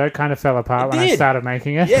 No, my joke kind of fell apart It when I did. started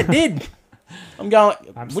making it. Yeah, it did. I'm going...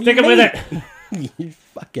 I'm what do you sticking with mean? it. You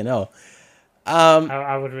fucking hell.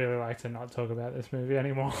 I would really like to not talk about this movie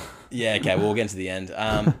anymore. Yeah, okay, we'll get to the end.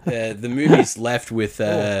 The movie's left with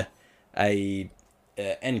a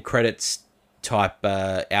end credits type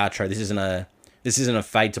outro. This isn't a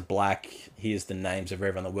fade to black. Here's the names of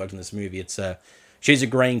everyone that worked on this movie. It's she's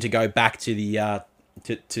agreeing to go back to the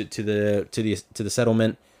to the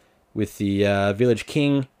settlement with the village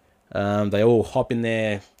king. They all hop in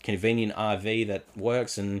their convenient RV that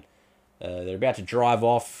works, and they're about to drive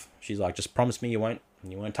off. She's like, "Just promise me you won't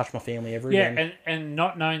touch my family ever Yeah, again." and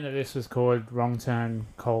not knowing that this was called Wrong Turn: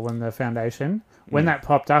 the Foundation. When that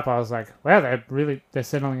popped up, I was like, wow, they're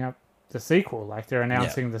settling up the sequel. Like, they're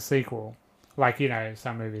announcing the sequel. Like, you know,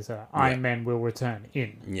 some movies are Iron Man will return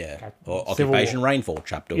in. Yeah, Like, or Civil Occupation Rainfall,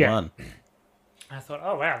 Chapter 1. I thought,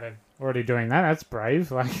 oh wow, they're already doing that. That's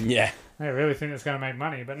brave. Like, Yeah. they really think it's going to make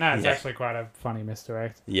money. But no, it's actually quite a funny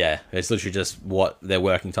misdirect. Yeah, it's literally just what their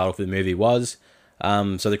working title for the movie was.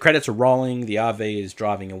 So the credits are rolling, the RV is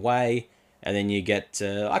driving away, and then you get...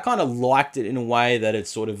 I kind of liked it in a way that it's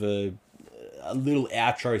sort of a little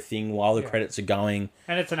outro thing while the credits are going.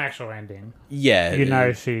 And it's an actual ending. Yeah. You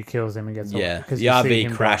know she kills him and gets Yeah, off. 'cause the you see RV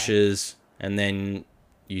him crashes, and then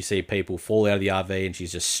you see people fall out of the RV, and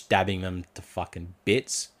she's just stabbing them to fucking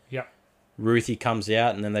bits. die. Yep. Ruthie comes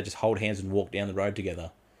out, and then they just hold hands and walk down the road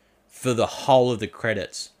together for the whole of the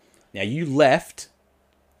credits. Now, you left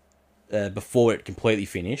before it completely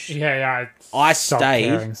finished. Yeah. I stopped stayed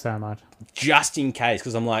caring so much. just in case,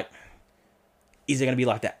 because I'm like, is there going to be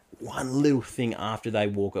like that one little thing after they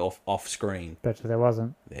walk off screen? Bet you there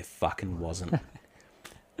wasn't. There fucking wasn't.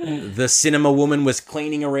 The cinema woman was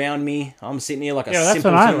cleaning around me. I'm sitting here like a Yeah, that's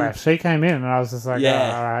when simpleton. I left. She came in and I was just like, Yeah.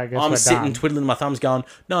 oh, all right, I guess I'm we're sitting done. twiddling my thumbs going,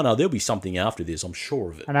 no, there'll be something after this. I'm sure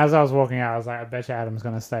of it. And as I was walking out, I was like, I bet you Adam's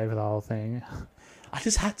going to stay for the whole thing. I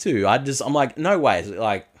just had to. I'm like, no way.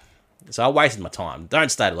 Like, so I wasted my time. Don't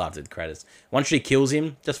stay till after the credits. Once she kills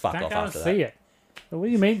him, just fuck Don't off go and after see that. it. What do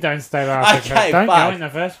you mean don't stay there after the Okay, credits? Don't fuck. go in the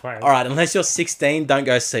first place. All right, unless you're 16, don't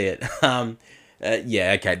go see it.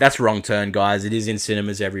 Yeah, okay, that's wrong turn, guys. It is in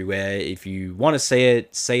cinemas everywhere. If you want to see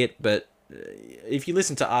it. But if you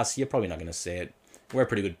listen to us, you're probably not going to see it. We're a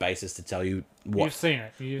pretty good basis to tell you what. You've seen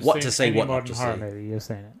it. You've what seen to see, any what not modern to horror see. movie. You've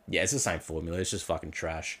seen it. Yeah, it's the same formula. It's just fucking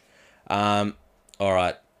trash. All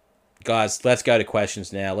right, guys, let's go to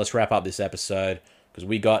questions now. Let's wrap up this episode because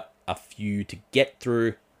we got a few to get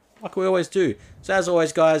through, like we always do. So as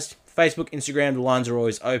always, guys, Facebook, Instagram, the lines are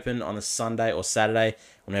always open on a Sunday or Saturday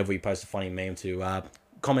whenever we post a funny meme to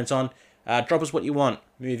comment on. Drop us what you want.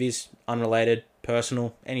 Movies, unrelated,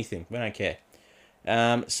 personal, anything. We don't care.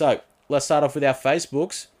 So let's start off with our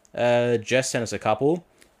Facebooks. Jess sent us a couple.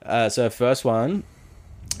 So first one,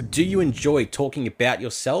 do you enjoy talking about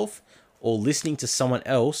yourself or listening to someone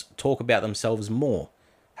else talk about themselves more?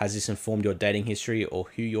 Has this informed your dating history or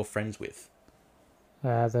who you're friends with?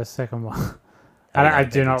 The second one. How I do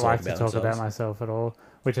do not people like to about talk about themselves? myself at all,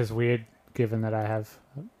 which is weird given that I have,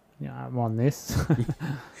 I'm on this.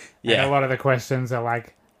 Yeah. And a lot of the questions are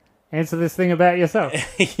like, answer this thing about yourself.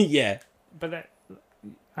 Yeah. But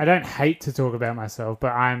I don't hate to talk about myself,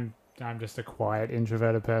 but I'm just a quiet,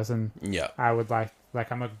 introverted person. Yeah. I would like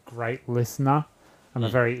I'm a great listener. I'm a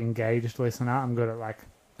very engaged listener. I'm good at like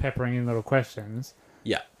peppering in little questions.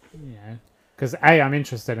 Yeah. You know, because A, I'm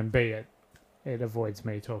interested, and B, it avoids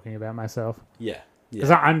me talking about myself. Yeah.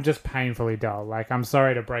 Because I'm just painfully dull. Like, I'm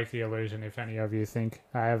sorry to break the illusion if any of you think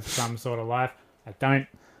I have some sort of life. I don't.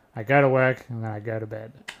 I go to work and then I go to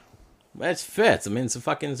bed. It's fair. It's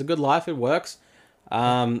a good life. It works.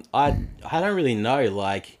 I don't really know.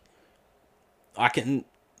 Like, I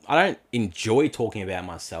don't enjoy talking about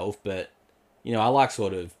myself, but I like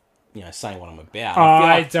sort of saying what I'm about.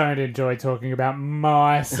 I don't enjoy talking about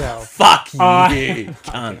myself. Fuck you, I-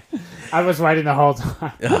 cunt. I was waiting the whole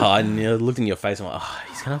time. I looked in your face and I'm like,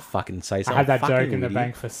 he's gonna fucking say I something. had that fucking joke in the idiot.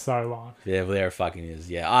 bank for so long. Yeah, well, there it fucking is.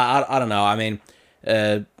 Yeah, I don't know. I mean,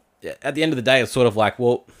 at the end of the day, it's sort of like,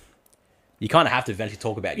 well, you kind of have to eventually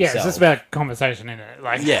talk about Yeah, yourself. it's just about conversation, isn't it?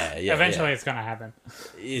 Like, Yeah, eventually it's going to happen.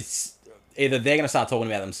 It's either they're gonna start talking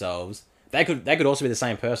about themselves. They could also be the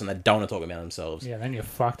same person that don't want to talk about themselves. Yeah, then you're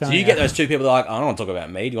fucked. So aren't you get those two people that are like, I don't want to talk about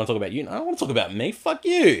me. Do you want to talk about you? No, I don't want to talk about me. Fuck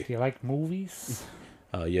you. Do you like movies?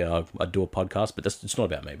 Oh yeah, I do a podcast, but it's not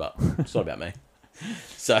about me. But it's not about me.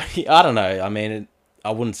 So I don't know. I mean,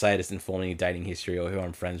 I wouldn't say it's informing your dating history or who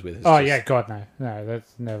I'm friends with. It's Oh just- yeah, God no, no,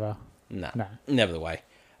 that's never. no, No. never the way.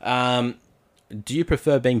 Do you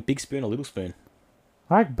prefer being big spoon or little spoon?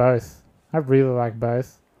 I like both. I really like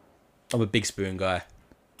both. I'm a big spoon guy,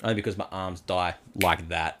 only because my arms die like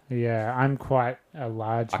that. Yeah, I'm quite a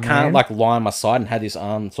large. I man. can't like lie on my side and have this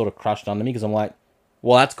arm sort of crushed under me because I'm like,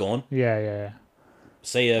 well, that's gone. Yeah.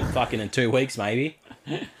 See you fucking in 2 weeks maybe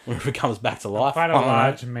when it comes back to life. Quite a I don't know.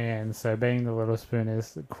 large man, so being the little spoon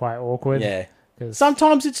is quite awkward. Yeah. 'cause-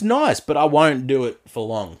 Sometimes it's nice, but I won't do it for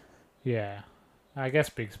long. yeah. I guess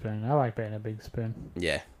big spoon. I like being a big spoon.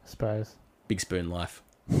 Yeah. I suppose. Big spoon life.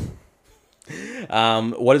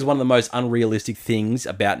 What is one of the most unrealistic things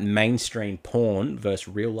about mainstream porn versus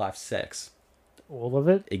real life sex? All of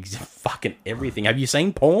it. Fucking everything. Have you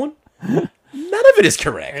seen porn? None of it is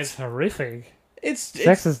correct. It's horrific. It's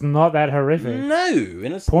Sex is not that horrific. no,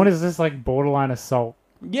 and it's Porn is just like borderline assault.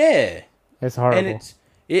 yeah, It's horrible. and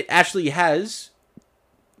it actually has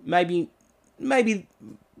maybe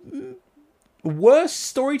worse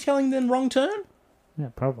storytelling than Wrong Turn. Yeah,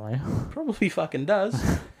 probably. Probably fucking does.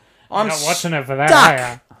 I'm I'm not watching it for that. stuck. Are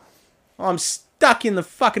ya? I'm stuck in the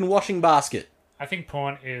fucking washing basket. I think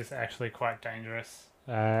porn is actually quite dangerous.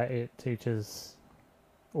 It teaches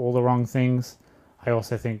all the wrong things. I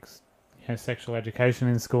also think sexual education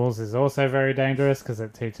in schools is also very dangerous because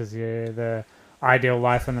it teaches you the ideal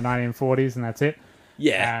life in the 1940s and that's it.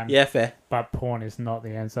 Yeah, Um, yeah, fair. But porn is not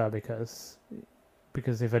the answer because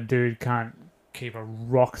if a dude can't keep a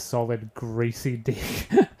rock solid greasy dick,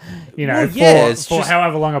 Well, yeah, it's for just-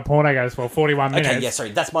 however long a porno goes for, 41 minutes. Okay, yeah,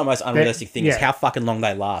 sorry. That's my most unrealistic thing is yeah. how fucking long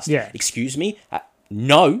they last. Yeah. Excuse me?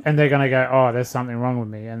 No. And they're going to go, oh, there's something wrong with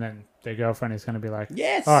me. And then their girlfriend is going to be like,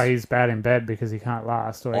 Yes. oh, he's bad in bed because he can't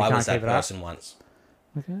last or he I can't was that keep it up. person once.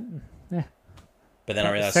 Okay. Yeah. But then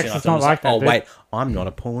I realized Sex soon is after, not I was like that, oh, dude. wait, I'm not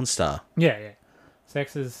a porn star. Yeah.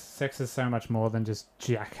 Sex is so much more than just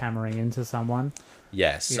jackhammering into someone.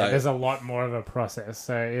 Yeah, so There's a lot more of a process.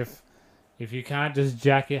 So if you can't just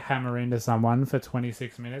jackhammer into someone for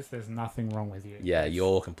 26 minutes, there's nothing wrong with you. yeah, It's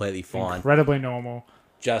you're completely fine. incredibly normal.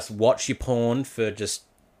 Just watch your porn for just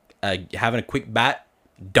having a quick bat.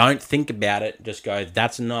 Don't think about it. Just go,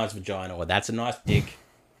 that's a nice vagina or that's a nice dick.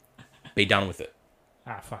 Be done with it.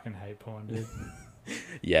 I fucking hate porn, dude.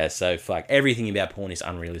 Yeah, so fuck. Everything about porn is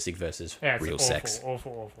unrealistic versus Yeah, it's real awful, sex.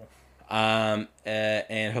 awful. And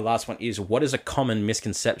her last one is, what is a common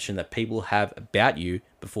misconception that people have about you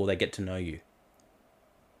before they get to know you?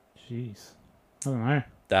 Jeez. I don't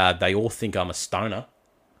know. They all think I'm a stoner.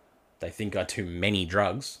 They think I do many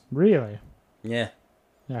drugs. Really? Yeah.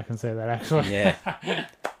 Yeah, I can say that actually.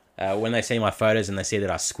 Yeah. When they see my photos and they see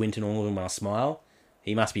that I squint in all of them when I smile,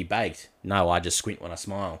 he must be baked. No, I just squint when I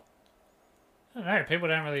smile. I don't know. People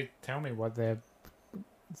don't really tell me what they're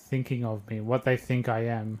thinking of me, what they think I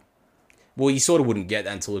am. Well, you sort of wouldn't get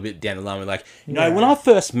that until a bit down the line. We're like, Yeah. when I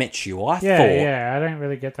first met you, I thought... Yeah, I don't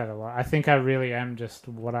really get that a lot. I think I really am just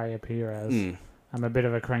what I appear as. I'm a bit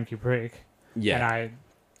of a cranky prick. Yeah. And I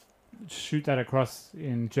shoot that across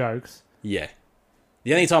in jokes. Yeah.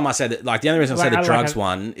 The only time I say that, the only reason I say the drugs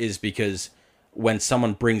one is because when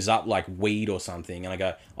someone brings up, weed or something, and I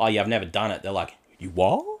go, oh, yeah, I've never done it, they're like, you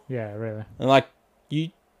what? Yeah, really. And like, you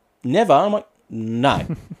never? I'm like, no.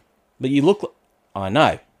 But you look... I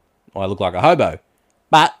know. I look like a hobo.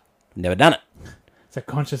 But, never done it. It's a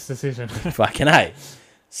conscious decision. Fucking A.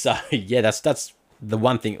 So, yeah, that's the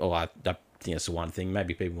one thing... Oh, I think it's the one thing.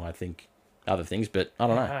 Maybe people might think other things, but I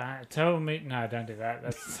don't know. Tell me... No, don't do that.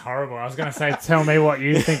 That's horrible. I was going to say, tell me what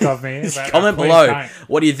you think of me. But Comment please below. don't.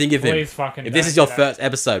 What do you think of him? Please fucking If this don't is your do that. first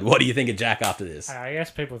episode, what do you think of Jack after this? I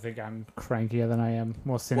guess people think I'm crankier than I am,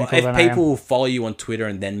 more cynical Well, if than I am. people follow you on Twitter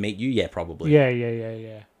and then meet you, yeah, probably. Yeah.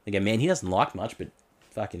 They go, man, he doesn't like much, but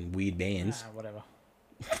fucking weird bands. Whatever.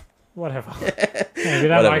 Whatever. If you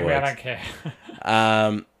don't Whatever like me, I works. don't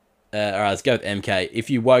care. All right, let's go with MK. If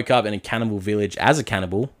you woke up in a cannibal village as a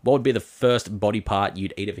cannibal, what would be the first body part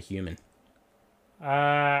you'd eat of a human?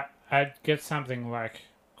 I'd get something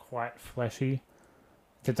quite fleshy.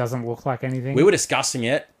 That doesn't look like anything. We were discussing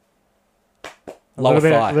it. a Lower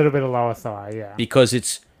thigh. little bit of lower thigh, yeah. Because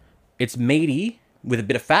it's meaty with a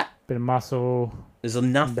bit of fat. Bit of muscle, There's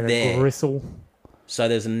enough bit there. of gristle. So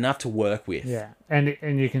there's enough to work with. Yeah, and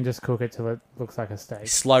you can just cook it till it looks like a steak.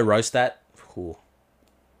 Slow roast that. Ooh.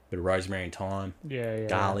 Bit of rosemary and thyme. Yeah.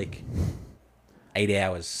 Garlic. 8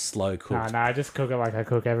 hours slow cooked. No, I just cook it like I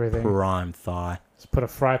cook everything. Prime thigh. Just put a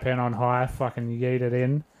fry pan on high, fucking yeet it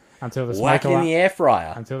in until the Whack smoke in alarm, the air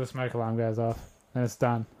fryer. until the smoke alarm goes off. Then it's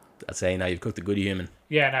done. That's how you know you've cooked a good human.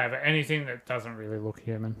 Yeah, no, but anything that doesn't really look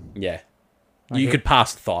human. Yeah. Like You if- could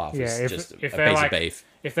pass the thigh off Yeah, as if- just if a they're piece like- of beef.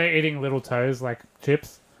 If they're eating little toes like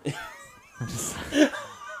chips, I'm just,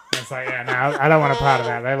 it's like, yeah, no, I don't want a part of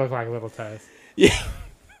that. They look like little toes. Yeah,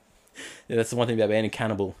 that's the one thing about being a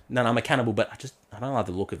cannibal. No, I'm a cannibal, but I don't like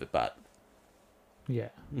the look of it, but... Yeah.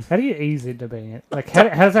 How do you ease into being it? Like, how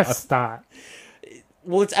does that start?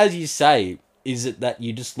 Well, it's as you say. Is it that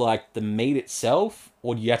you just like the meat itself,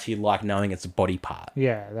 or do you actually like knowing it's a body part?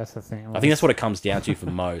 Yeah, that's the thing. I think that's what it comes down to for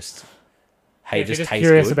most. Hey, it if you're just just tastes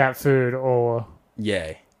curious good. about food, or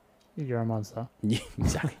Yeah. you're a monster. Yeah,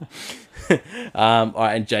 exactly. All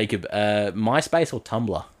right, and Jacob, MySpace or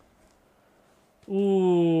Tumblr?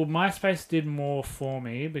 Ooh, MySpace did more for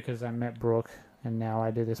me because I met Brooke, and now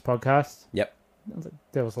I do this podcast. Yep.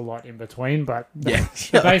 There was a lot in between, but Yeah.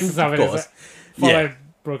 the basis of it is course. that followed Yeah.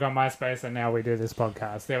 Brooke on MySpace, and now we do this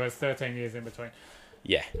podcast. There was 13 years in between.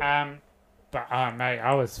 Yeah. But mate,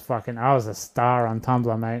 I was a star on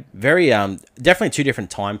Tumblr, mate. Very definitely two different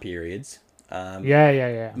time periods.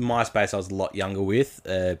 Yeah. MySpace I was a lot younger with,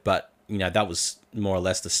 but that was more or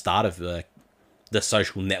less the start of the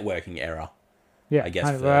social networking era. Yeah, I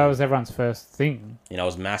guess that was everyone's first thing. It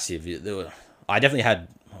was massive. I definitely had,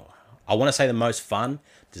 I want to say, the most fun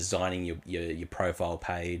designing your profile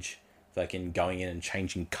page, fucking going in and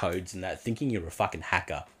changing codes and that, thinking you're a fucking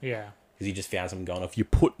hacker. Yeah. Because you just found something going off. You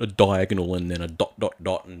put a diagonal and then a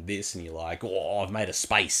dot and this, and you're like, oh, I've made a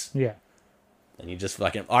space. Yeah. And you just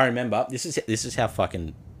fucking... I remember, this is how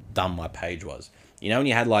fucking dumb my page was. When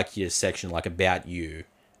you had like your section like about you,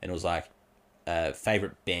 and it was like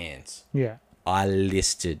favorite bands. Yeah. I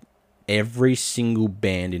listed every single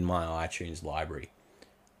band in my iTunes library,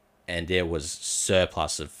 and there was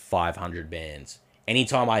surplus of 500 bands.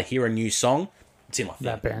 Anytime I hear a new song, it's in my thing.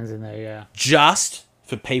 That band's in there, yeah. Just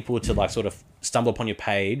for people to like sort of stumble upon your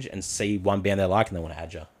page and see one band they like and they want to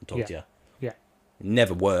add you and talk to you. Yeah. It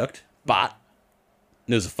never worked, but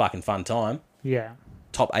it was a fucking fun time. Yeah.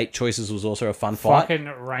 top 8 choices was also a fun fight. Fucking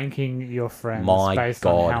ranking your friends My based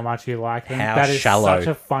God. on how much you like them. How That is shallow. such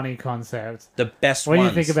a funny concept. The best When ones.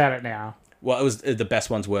 you think about it now. Well, it was the best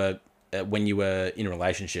ones were when you were in a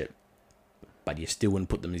relationship, but you still wouldn't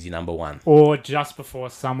put them as your number one. Or just before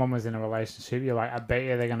someone was in a relationship, you're like, I bet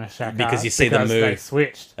you they're going to shack Because up you see the because move. they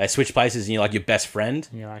switched. They switch places, and you're like your best friend,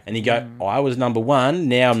 And you're like, and you go, "Oh, I was number 1,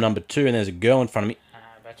 now I'm number 2, and there's a girl in front of me." I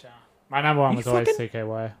betcha. My number 1 You was always fucking-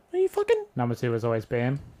 CKY. Are you fucking? Number 2 was always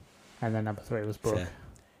Bam. And then number 3 was Brooke. So,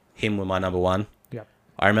 him were my number 1. Yep.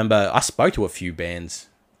 I remember I spoke to a few bands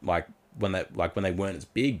like when they weren't as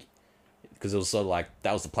big, because it was sort of like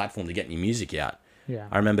that was the platform to get new music out. Yeah.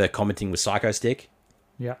 I remember commenting with Psycho Stick.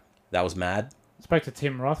 Yep. That was mad. Spoke to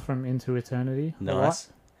Tim Roth from Into Eternity. a lot.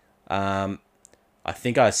 Nice. I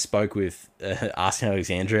think I spoke with Arsene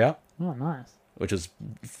Alexandria, Oh, nice. which was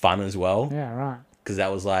fun as well, Yeah, right. because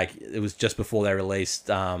that was like it was just before they released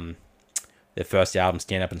their first album,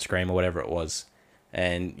 Stand Up and Scream, or whatever it was,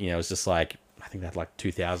 and it was just like I think they had like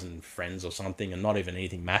 2,000 friends or something, and not even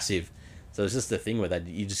anything massive. So it's just the thing where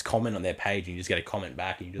you just comment on their page and you just get a comment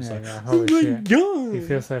back, and you're just Yeah, like, yeah. oh Holy my shit. god, You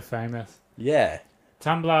feel so famous. yeah.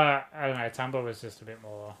 Tumblr, I don't know, Tumblr was just a bit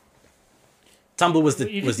more... Tumblr was You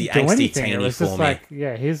the didn't do angsty anything. It teeny was for just me. like,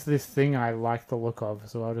 yeah, here's this thing I like the look of,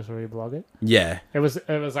 so I'll just reblog it. Yeah, It was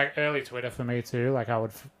like early Twitter for me too. Like I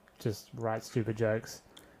would just write stupid jokes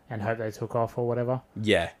and hope they took off or whatever.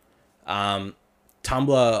 yeah.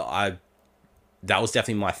 Tumblr, that was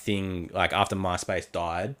definitely my thing. Like after MySpace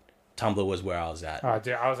died, Tumblr was where I was at. Oh,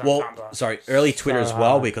 dude, I was on Well, Tumblr. sorry, early Twitter So as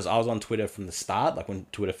well, hard. because I was on Twitter from the start, like when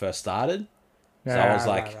Twitter first started. So Yeah, I was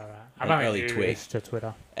like I'm an only early newish twig. to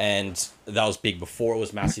Twitter. And that was big before it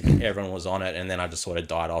was massive and everyone was on it, and then I just sort of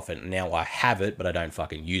died off it. And now I have it, but I don't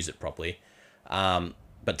fucking use it properly.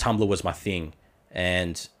 But Tumblr was my thing,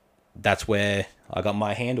 and that's where I got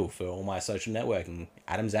my handle for all my social networking.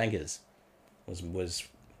 Adam Zankers was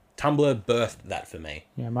Tumblr birthed that for me.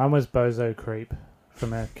 Yeah, mine was Bozo Creep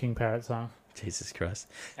from a King Parrot song. Jesus Christ.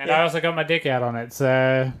 And I also got my dick out on it,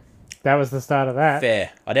 so that was the start of that.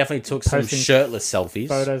 Fair. I definitely took some Posting shirtless selfies.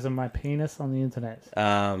 Photos of my penis on the internet.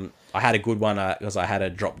 I had a good one because I had a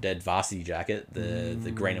Drop Dead varsity jacket,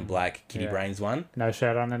 the green and black Kitty Yeah. Brains one. No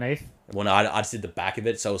shirt underneath. Well, no, I just did the back of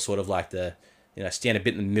it, so it was sort of like stand a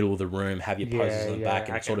bit in the middle of the room, have your poses Yeah, on the yeah, back,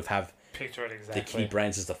 I and sort can of have Picture it the exactly. Kitty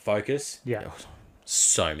Brains as the focus. Yeah.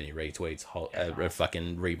 So many retweets,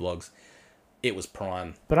 fucking reblogs. It was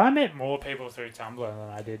prime. But I met more people through Tumblr than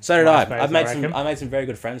I did. So did MySpace, I. reckon. I made some very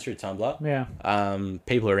good friends through Tumblr. Yeah.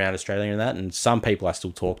 People around Australia and that, and some people I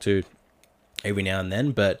still talk to every now and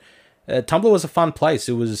then. But Tumblr was a fun place.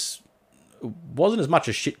 It wasn't as much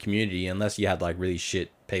a shit community unless you had like really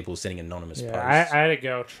shit people sending anonymous Yeah, posts. I had a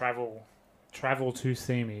girl travel to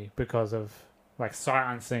see me because of like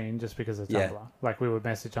sight unseen, just because of Tumblr. Yeah. Like we would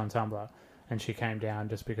message on Tumblr, and she came down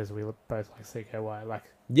just because we were both like CKY. Like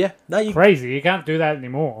Yeah, no, you crazy. You can't do that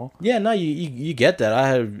anymore. Yeah, no, you get that. I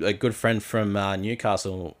had a good friend from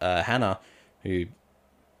Newcastle, Hannah, who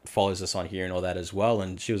follows us on here and all that as well,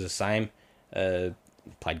 and she was the same.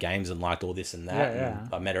 Played games and liked all this and that. Yeah, and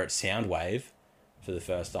I met her at Soundwave for the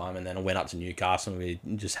first time, and then I went up to Newcastle and we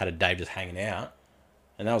just had a day just hanging out,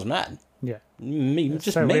 and that was mad. Yeah,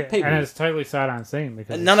 Just so meet weird. people. and it's totally sight unseen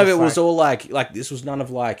because And none it's of it just was like, all like this was none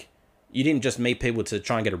of like you didn't just meet people to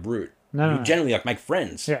try and get a route. No, you no. generally like make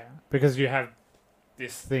friends. Yeah, because you have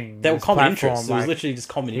this thing. They were this common platform, interests. It was like, literally just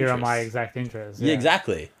common here interests. are my exact interests. Yeah,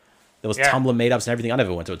 exactly. There was Yeah. Tumblr meetups and everything. I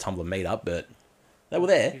never went to a Tumblr meetup, but they were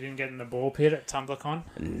there. You didn't get in the ball pit at TumblrCon?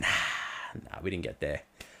 Nah, we didn't get there.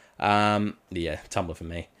 Yeah, Tumblr for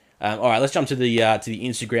me. All right, let's jump to the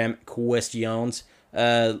Instagram questions.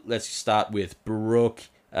 Let's start with Brooke.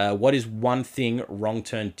 What is one thing Wrong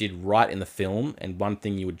Turn did right in the film, and one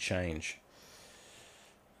thing you would change?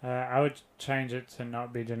 I would change it to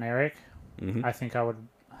not be generic. Mm-hmm. I think I would.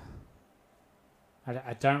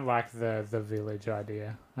 I don't like the village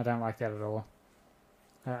idea. I don't like that at all.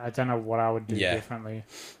 I don't know what I would do Yeah. differently.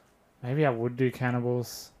 Maybe I would do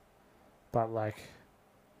cannibals, but like.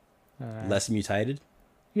 Less mutated.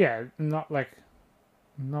 Yeah, not like.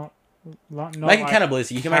 Not Make it like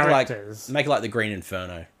cannibalistic. You can characters. make it like the Green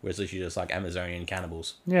Inferno, where it's literally just like Amazonian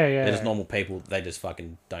cannibals. Yeah, yeah. They're just normal people. They just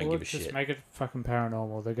fucking don't Or give a just shit. make it fucking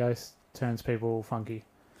paranormal. The ghost turns people funky.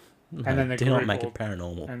 No, and then the do not group make will- it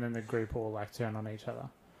paranormal. And then the group all like turn on each other.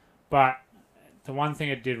 But the one thing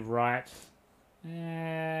it did right,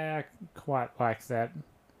 I quite like that.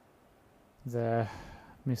 The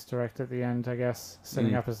misdirect at the end, I guess,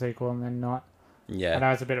 setting Mm. up a sequel and then not. I Yeah, know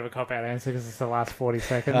it's a bit of a cop out answer because it's the last 40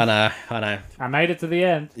 seconds. I know. I made it to the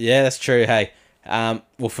end. Yeah, that's true. Hey,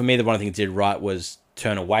 well, for me, the one thing it did right was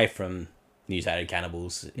turn away from mutated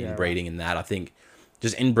cannibals, Yeah, inbreeding and that. I think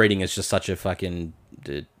just inbreeding is just such a fucking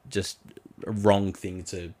just a wrong thing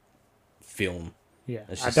to film. Yeah,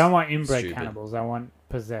 It's I just don't want inbred stupid. cannibals. I want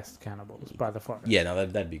possessed cannibals by the forest. Yeah, no,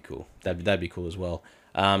 that'd be cool. That'd be cool as well.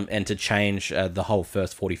 And to change the whole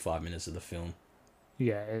first 45 minutes of the film.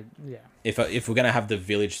 Yeah, yeah. If we're gonna have the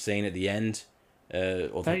village scene at the end,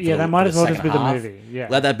 or the, That might as well just be the half, movie. Yeah,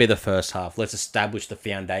 let that be the first half. Let's establish the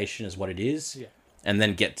foundation as what it is, Yeah. and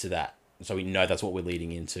then get to that, so we know that's what we're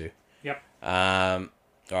leading into. Yep. All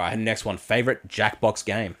right, next one. Favorite Jackbox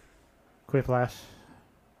game? Quiplash.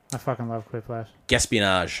 I fucking love Quiplash.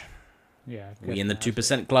 Gaspionage. Yeah. We in the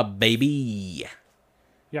Quiplash. 2% club, baby.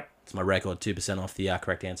 Yep. It's my record, 2% off the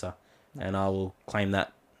correct answer, and I will claim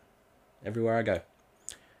that everywhere I go.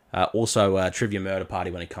 Also, Trivia Murder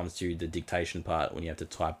Party when it comes to the dictation part, when you have to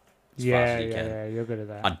type as fast as you can. Yeah, you're good at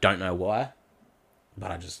that. I don't know why,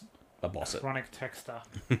 but I boss it. Chronic texter.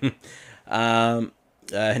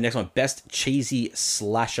 Next one, best cheesy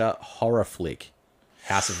slasher horror flick.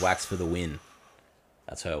 House of Wax for the win.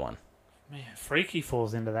 That's her one. Man, Freaky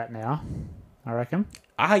falls into that now, I reckon.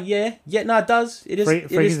 Yeah, no, it does. It is. It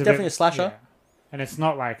Freaky's is definitely a slasher. Yeah. And it's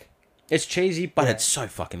not like, It's cheesy, but Yeah. it's so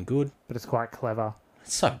fucking good. but it's quite clever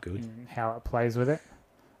It's so good. in how it plays with it.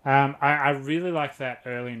 I really like that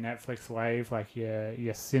early Netflix wave, like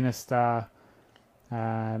your Sinister,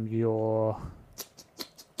 your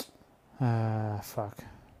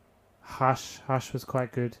Hush. Hush was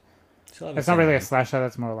quite good. Still haven't It's not seen really it. a slasher.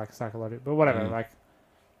 That's more like a psychological. But whatever. Mm. Like,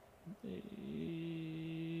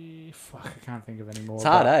 fuck, I can't think of any more. It's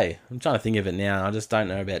hard, eh? I'm trying to think of it now. I just don't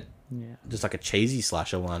know about Yeah. just like a cheesy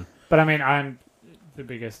slasher one. But I mean, I'm the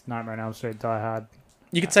biggest Nightmare on Elm Street diehard.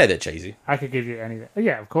 You could say they're cheesy. I could give you anything.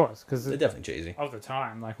 Yeah, of course, because They're definitely cheesy. of the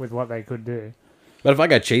time, like with what they could do. But if I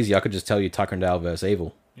go cheesy, I could just tell you Tucker and Dale vs.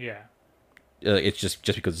 Evil. Yeah. It's just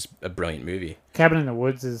because it's a brilliant movie. Cabin in the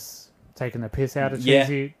Woods is taking the piss out of Yeah,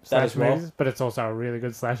 cheesy that slash as well. movies, but it's also a really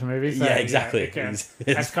good slash movie. So, Yeah, exactly. it can-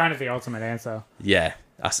 that's kind of the ultimate answer. Yeah.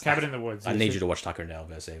 Cabin in the Woods. I need you to watch Tucker and Dale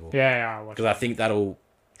vs. Evil. Yeah, I'll watch Because I think that'll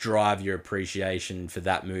drive your appreciation for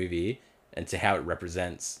that movie and to how it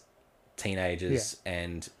represents teenagers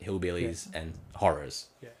and hillbillies and horrors.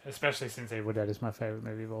 Yeah, especially since Evil Dead is my favorite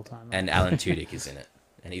movie of all time. And Alan Tudyk is in it,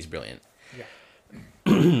 and he's brilliant.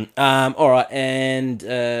 Yeah. All right, and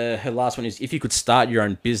her last one is: if you could start your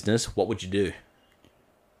own business, what would you do?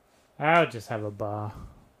 I would just have a bar.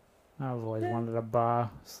 I've always wanted a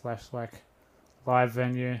bar / like live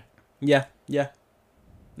venue. Yeah,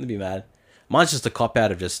 that'd be mad. Mine's just a cop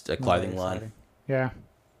out of just a Not clothing very line. exciting. Yeah.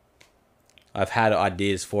 I've had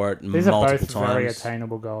ideas for it These are multiple both very times.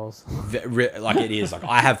 attainable goals. Like it is. Like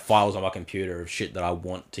I have files on my computer of shit that I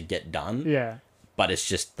want to get done, Yeah. but it's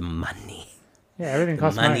just the money. Yeah, everything The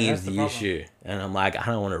costs money. money That's is the the problem. issue, and I'm like, I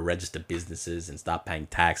don't want to register businesses and start paying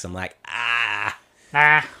tax. I'm like,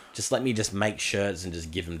 just let me just make shirts and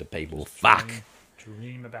just give them to people. Fuck.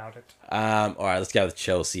 Dream about it. All right, let's go with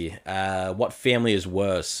Chelsea. What family is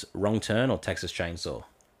worse, Wrong Turn or Texas Chainsaw?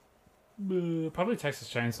 Probably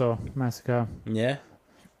Texas Chainsaw Massacre. Yeah.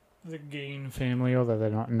 The Gein family, although they're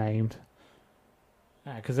not named.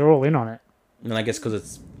 Because they're all in on it. And I guess because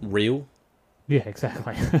it's real, Yeah,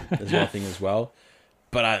 exactly. there's one thing as well.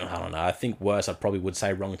 But I don't know. I think worse, I probably would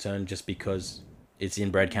say Wrong Turn just because it's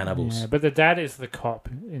inbred cannibals. Yeah, but the dad is the cop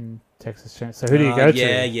in Texas Chainsaw. So who do you go to?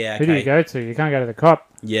 Yeah, Who do you okay. go to? You can't go to the cop.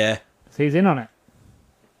 Yeah. 'Cause he's in on it.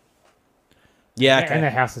 Yeah, And okay. the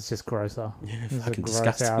house is just grosser. It's a Fucking gross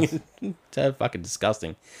disgusting. house. So fucking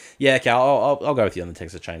disgusting. Yeah, okay, I'll go with you on the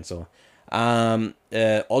Texas Chainsaw.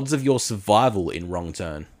 Odds of your survival in Wrong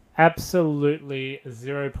Turn. Absolutely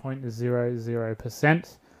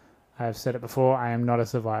 0.00%. I have said it before, I am not a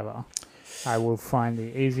survivor. I will find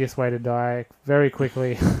the easiest way to die very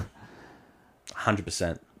quickly.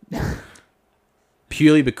 100%.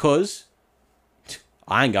 Purely because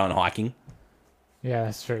I ain't going hiking. Yeah,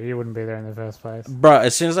 that's true. You wouldn't be there in the first place. Bro,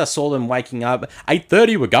 as soon as I saw them waking up,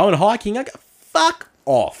 8:30, we're going hiking. I go, fuck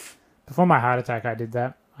off. Before my heart attack, I did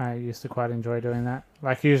that. I used to quite enjoy doing that.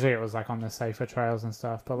 Like, usually it was like on the safer trails and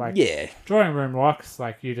stuff. But like, Yeah. drawing room walks,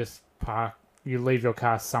 like you just park, you leave your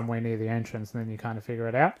car somewhere near the entrance and then you kind of figure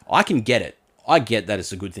it out. I can get it. I get that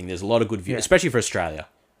it's a good thing. There's a lot of good views, Yeah. especially for Australia.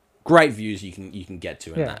 Great views you can get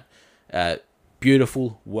to in Yeah. that.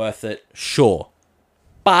 Beautiful, worth it, sure.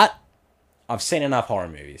 But I've seen enough horror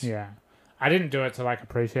movies. Yeah. I didn't do it to like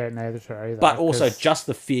appreciate nature either. But also 'cause- just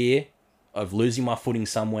the fear of losing my footing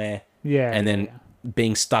somewhere yeah, and then yeah.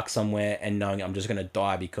 being stuck somewhere and knowing I'm just going to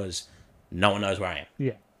die because no one knows where I am.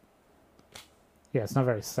 Yeah, it's not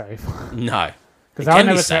very safe. No. Because It I would can be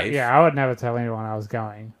never safe. I would never tell anyone I was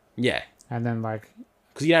going. Yeah. And then like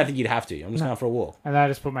Because you don't think you'd have to. I'm just going for a walk. And then I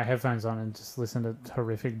just put my headphones on and just listen to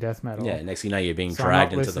horrific death metal. Yeah, next thing you know, you're being So I'm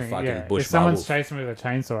dragged not into the listening, fucking yeah. bush If someone's bubble. chasing me with a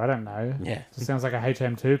chainsaw, I don't know. Yeah. It just sounds like a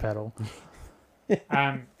HM2 pedal.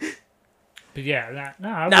 But yeah, I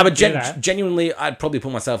No, but wouldn't do that. genuinely, I'd probably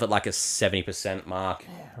put myself at like a 70% mark.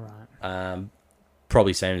 Yeah, right.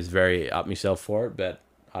 Probably seems very up myself for it, but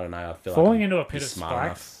I don't know. I feel Falling like into a I'm pit of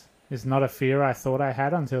smart spikes is not a fear I thought I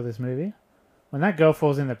had until this movie. When that girl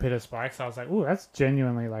falls in the pit of spikes, I was like, ooh, that's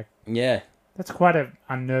genuinely like, Yeah, that's quite an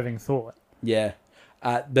unnerving thought. yeah.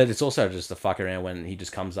 But it's also just a fuck around when he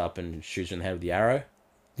just comes up and shoots you in the head with the arrow.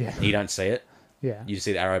 Yeah. You don't see it. Yeah. You just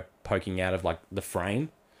see the arrow poking out of like the frame.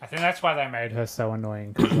 I think that's why they made her so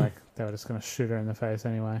annoying, because like, they were just going to shoot her in the face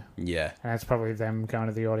anyway. Yeah. And that's probably them going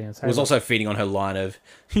to the audience. It was also feeding on her line of,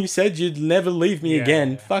 "You said you'd never leave me Yeah,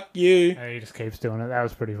 again. yeah. Fuck you." And he just keeps doing it. That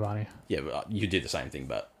was pretty funny. Yeah, but you did the same thing,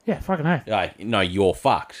 but Yeah, fucking hey. like, no, you're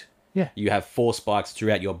fucked. Yeah. You have 4 spikes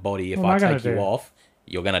throughout your body. If What am I I gonna take you do? off,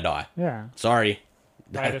 you're gonna die. Yeah. Sorry.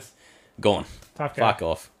 Latest. Gone. Tough guy. Fuck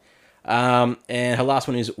off. And her last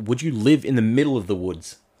one is, would you live in the middle of the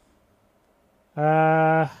woods?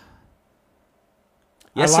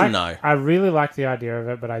 Yes and no. I really like the idea of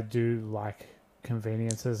it, but I do like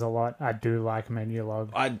conveniences a lot. I do like menu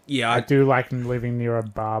log. I I do like living near a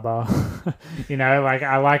barber. You know, like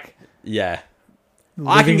I like yeah.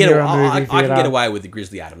 living I can get near away, a movie I can theater. get away with the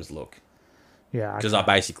Grizzly Adams look Yeah, because I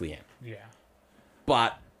basically am. yeah.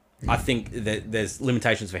 But I think that there's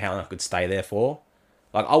limitations for how long I could stay there for.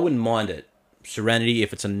 Like I wouldn't mind it. Serenity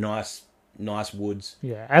if it's a nice woods.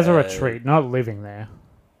 Yeah, as a retreat, not living there.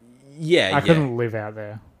 Yeah, I couldn't live out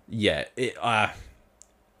there. Yeah,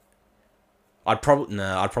 I'd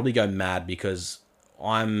probably go mad because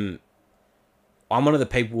I'm one of the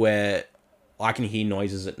people where I can hear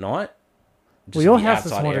noises at night. Well, your in the house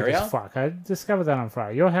is outside haunted area. as fuck. I discovered that on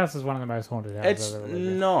Friday. Your house is one of the most haunted houses It's I've ever lived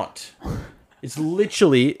in. not. It's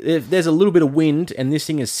literally if there's a little bit of wind and this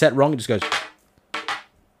thing is set wrong. It just goes.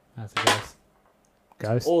 That's a ghost.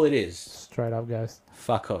 Ghost. All it is. Straight up ghost.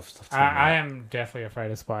 Fuck off. Stop telling me I that. am definitely afraid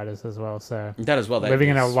of spiders as well. So That as well. living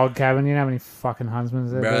in a log cabin, you know how many fucking huntsmen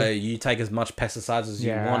there? Bro, you take as much pesticides as you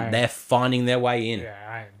Yeah, want. They're finding their way in, Yeah,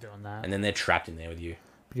 I ain't doing that. and then they're trapped in there with you.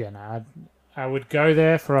 Yeah, no, I would go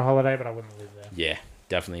there for a holiday, but I wouldn't live there. Yeah,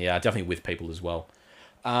 definitely. Yeah, definitely with people as well.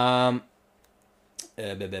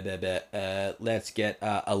 Let's get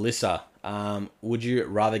Alyssa. Would you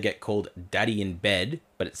rather get called Daddy in bed,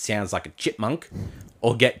 but it sounds like a chipmunk,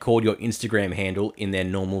 or get called your Instagram handle in their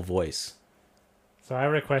normal voice? So I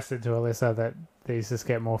requested to Alyssa that these just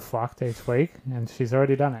get more fucked each week, and she's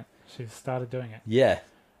already done it. She's started doing it. Yeah.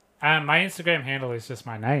 My Instagram handle is just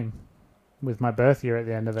my name, with my birth year at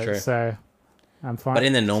the end of it. True. So I'm fine. But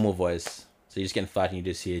in their normal voice. So you're just getting fucked and you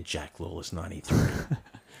just hear Jack Lawless 93.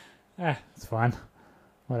 It's fine.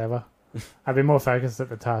 Whatever. I'd be more focused at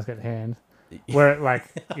the task at hand. Where, like,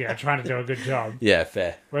 yeah, trying to do a good job. Yeah,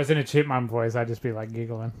 fair. Whereas in a chipmunk voice, I'd just be, like,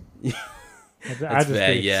 giggling. That's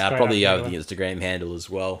fair. Yeah, I'd probably go with the Instagram handle as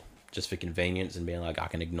well, just for convenience and being like, I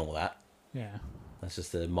can ignore that. Yeah. That's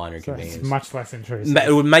just a minor So inconvenience. it's much less intrusive.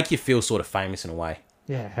 It would make you feel sort of famous in a way.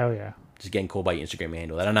 Yeah, hell yeah. Just getting called by your Instagram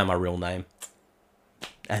handle. They don't know my real name.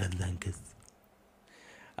 Adam Lankus.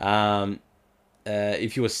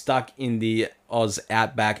 If you were stuck in the Oz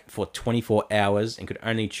outback for 24 hours and could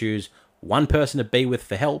only choose one person to be with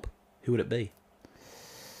for help, who would it be?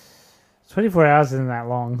 24 hours isn't that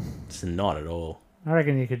long. It's not at all. I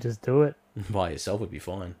reckon you could just do it. By yourself would be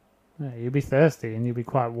fine. Yeah, you'd be thirsty and you'd be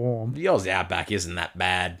quite warm. The Oz outback isn't that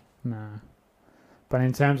bad. No. But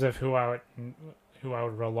in terms of who I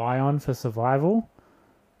would rely on for survival,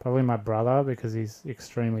 probably my brother, because he's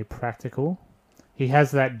extremely practical. He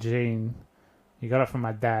has that gene. He got it from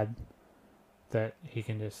my dad. That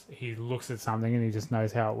he looks at something and he just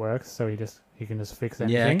knows how it works, so he can just fix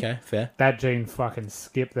anything. Yeah, okay, fair. That gene fucking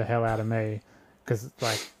skipped the hell out of me, because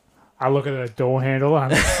like I look at the door handle and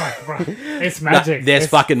I'm just like, bro, it's magic. There's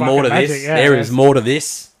It's fucking more to magic, this. yeah, There is more to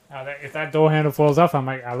this. If that door handle falls off, I'm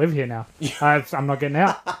like, I live here now. I'm not getting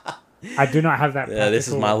out. I do not have that. Yeah, this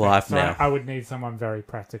is my practical- life so now. I would need someone very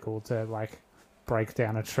practical to like break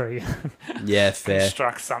down a tree, Yeah, fair.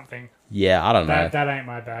 construct something. Yeah, I don't know. That ain't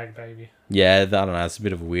my bag, baby. Yeah, I don't know. It's a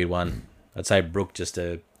bit of a weird one. I'd say Brooke just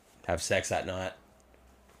to have sex that night.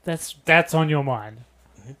 That's on your mind.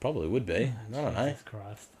 It probably would be. I don't know. Jesus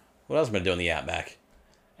Christ. What else am I doing in the outback?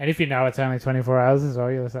 And if you know it's only 24 hours as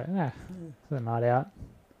well, you'll say, nah, it's a night out.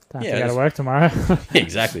 Don't have to go that's- to work tomorrow.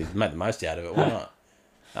 Exactly. Make the most out of it. Why not?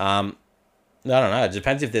 I don't know. It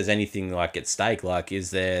depends if there's anything like at stake. Like,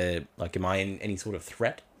 is there like, am I in any sort of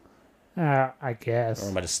threat, I guess. or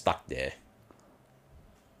am I just stuck there?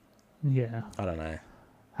 Yeah. I don't know.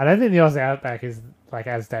 I don't think the Aussie outback is like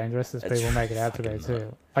as dangerous as It's people make it out to be fucking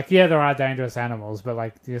too. Like, yeah, there are dangerous animals, but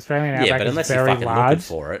like the Australian Yeah, outback but is unless you're very fucking looking large.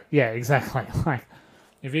 for it. Yeah, exactly. Like,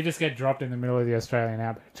 if you just get dropped in the middle of the Australian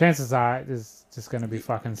outback, chances are there's just going to be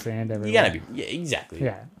fucking sand everywhere. You're gonna be, yeah, exactly.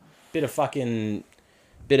 Yeah. Bit of fucking,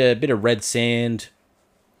 bit of red sand,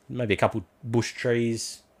 maybe a couple bush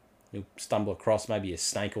trees. You'll stumble across maybe a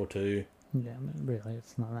snake or two. Yeah, really,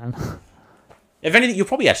 it's not that. If anything, you'll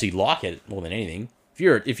probably actually like it more than anything.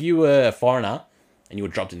 If you were a foreigner and you were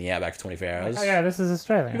dropped in the outback for 24 hours, Oh, yeah, this is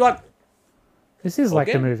Australia. you're like, This is like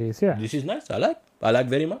okay. the movies, yeah. this is nice. I like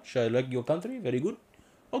very much. I like your country. Very good.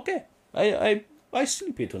 Okay. I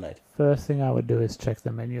sleep here tonight. First thing I would do is check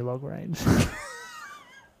the menu log range.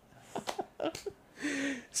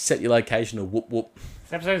 Set your location or whoop whoop.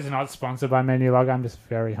 This episode is not sponsored by menu log. I'm just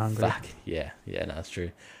very hungry. Fuck. Yeah, no, that's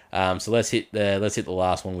true. So let's hit the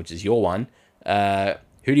last one, which is your one.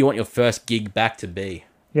 Who do you want your first gig back to be?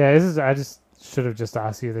 Yeah, I just should have just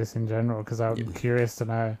asked you this in general because I'm curious to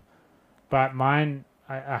know. But mine,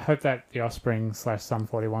 I hope that the Offspring / Sum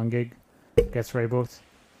 41 gig gets rebooked.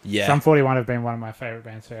 Yeah. Sum 41 have been one of my favourite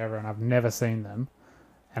bands forever, and I've never seen them.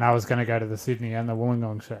 And I was going to go to the Sydney and the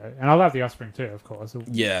Wollongong show. And I love the Offspring too, of course.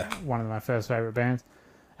 Yeah. One of my first favourite bands.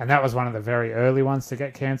 And that was one of the very early ones to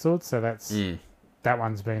get cancelled. So that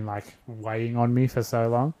one's been like weighing on me for so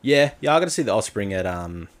long. Yeah. I got to see the Offspring at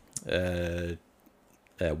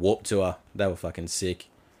Warped Tour. They were fucking sick.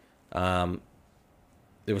 They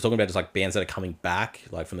were talking about just like bands that are coming back,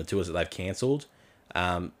 like from the tours that they've cancelled,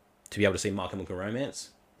 to be able to see My Chemical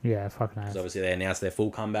Romance. Yeah, fucking nice. So obviously they announced their full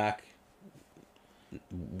comeback,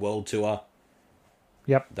 world tour.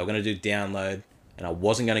 Yep. They were going to do Download, and I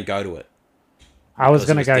wasn't going to go to it. I was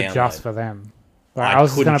going to Because it go was just Download. for them. Like, I I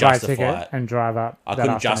was couldn't going to buy a justify ticket it. and drive up. I that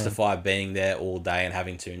couldn't afternoon. justify being there all day and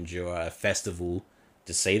having to endure a festival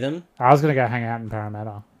to see them. I was going to go hang out in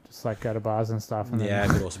Parramatta. Just like go to bars and stuff. And Yeah, it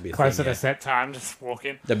then could also be a closer thing, to yeah. set time, just walk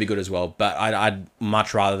in. That'd be good as well. But I'd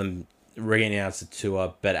much rather them re-announce the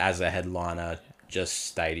tour, but as a headliner, just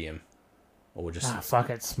stadium. Or just Fuck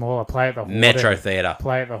it, smaller. Play at the Horton. Metro Theatre.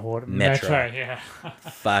 Play at the Horton. Metro. Yeah.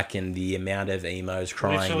 Fucking the amount of emos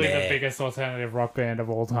crying Literally there. the biggest alternative rock band of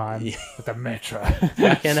all time. Yeah. With the Metro.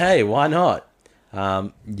 Fucking hey, why not?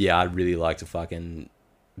 Yeah, I'd really like to fucking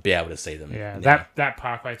be able to see them. Yeah, now. that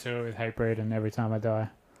Parkway tour with Hatebreed and Every Time I Die.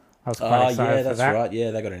 I was quite excited yeah, for that's that. right.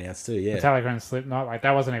 Yeah, that got announced too. Yeah. Metallica and Slipknot, like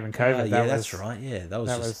that wasn't even COVID. Yeah, that that's was, right. Yeah, that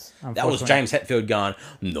was unfortunately- James Hetfield going,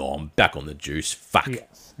 "No, I'm back on the juice." Fuck.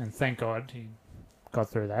 Yes, and thank God he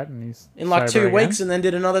got through that, and he's In like sober 2 again. weeks, and then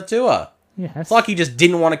did another tour. Yes. It's like he just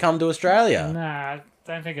didn't want to come to Australia. Nah, I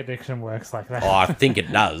don't think addiction works like that. Oh, I think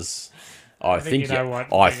it does. I think think you know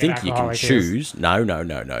what I being an think you can alcoholic is. choose. No.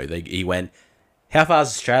 He went, "How far is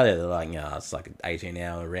Australia?" They're like, "No, it's like an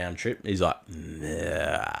 18-hour round trip." He's like,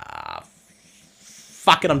 "Nah,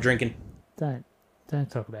 fuck it, I'm drinking." Don't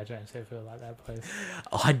talk about James Hetfield like that, please.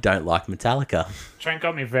 I don't like Metallica. Trent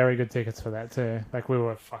got me very good tickets for that too. Like we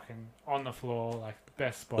were fucking on the floor, like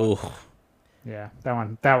best spot. Ugh. Yeah,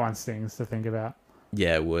 that one stings to think about.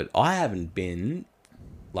 Yeah, it would. I haven't been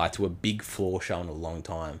like to a big floor show in a long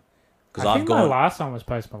time because I I've think my gone. last one was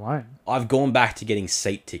Post Malone. I've gone back to getting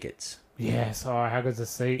seat tickets. Yes. Oh, how good's the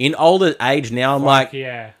seat? In older age now, I'm Fuck, like,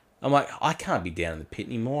 yeah. I can't be down in the pit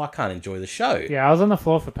anymore. I can't enjoy the show. Yeah, I was on the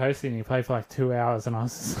floor for Posty and he played for like 2 hours and I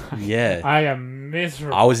was just like, Yeah. I am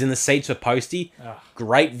miserable. I was in the seats for Posty. Ugh.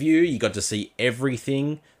 Great view. You got to see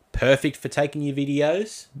everything. Perfect for taking your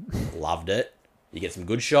videos. Loved it. You get some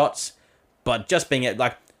good shots. But just being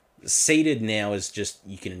seated now is just,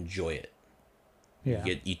 you can enjoy it. Yeah.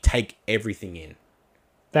 You take everything in.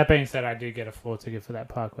 That being said, I did get a floor ticket for that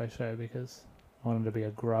Parkway show because I wanted to be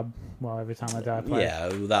a grub while Every Time I Die played. Yeah,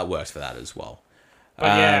 that works for that as well. But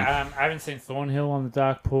I haven't seen Thornhill on the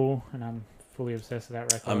Dark Pool and I'm fully obsessed with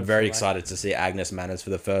that record. I'm very excited to see Agnes Manners for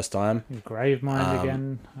the first time. Gravemind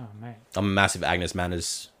again. Oh, mate. I'm a massive Agnes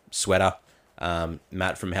Manners sweater.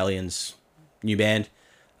 Matt from Hellions new band.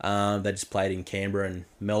 They just played in Canberra and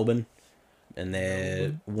Melbourne. And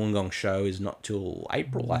their Wollongong show is not till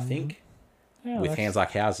April, I think. Yeah, with Hands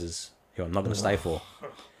Like Houses, who I'm not going to stay for.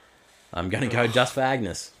 I'm going to go just for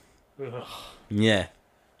Agnes. Ugh. Yeah.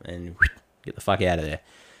 And get the fuck out of there.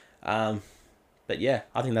 But yeah,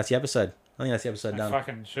 I think that's the episode. Done.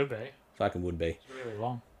 Fucking should be. Fucking would be. It's really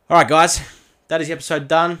long. All right, guys. That is the episode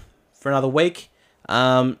done for another week.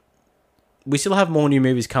 We still have more new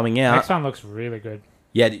movies coming out. Next one looks really good.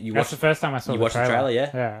 Yeah, you That's watched the first time I saw you the watched the trailer. trailer, yeah?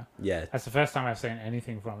 Yeah. Yeah, That's the first time I've seen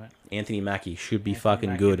anything from it. Anthony Mackie should be Anthony fucking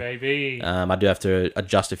Mackie, good. baby. I do have to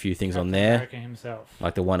adjust a few things on Captain there, America himself.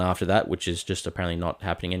 like the one after that, which is just apparently not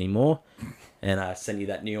happening anymore. and send you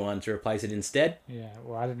that new one to replace it instead. Yeah,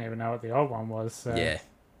 well, I didn't even know what the old one was. So Yeah,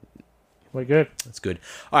 we're good. that's good.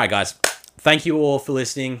 All right, guys. Thank you all for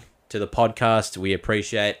listening to the podcast. We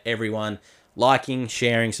appreciate everyone liking,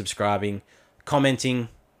 sharing, subscribing, commenting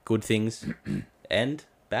good things and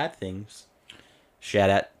bad things. Shout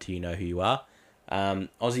out to you know who you are.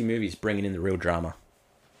 Aussie Movies bringing in the real drama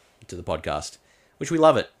to the podcast, which we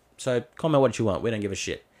love it. So comment what you want. We don't give a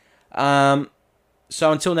shit.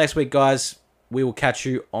 So until next week, guys, we will catch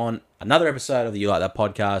you on another episode of the You Like That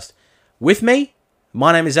podcast. With me,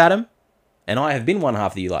 my name is Adam, and I have been one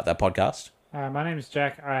half of the You Like That podcast. My name is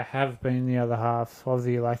Jack. I have been the other half of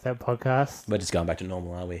the You Like That podcast. We're just going back to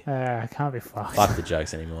normal, aren't we? I can't be fucked. Fuck the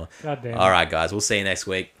jokes anymore. God damn. All right, guys. We'll see you next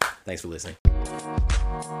week. Thanks for listening.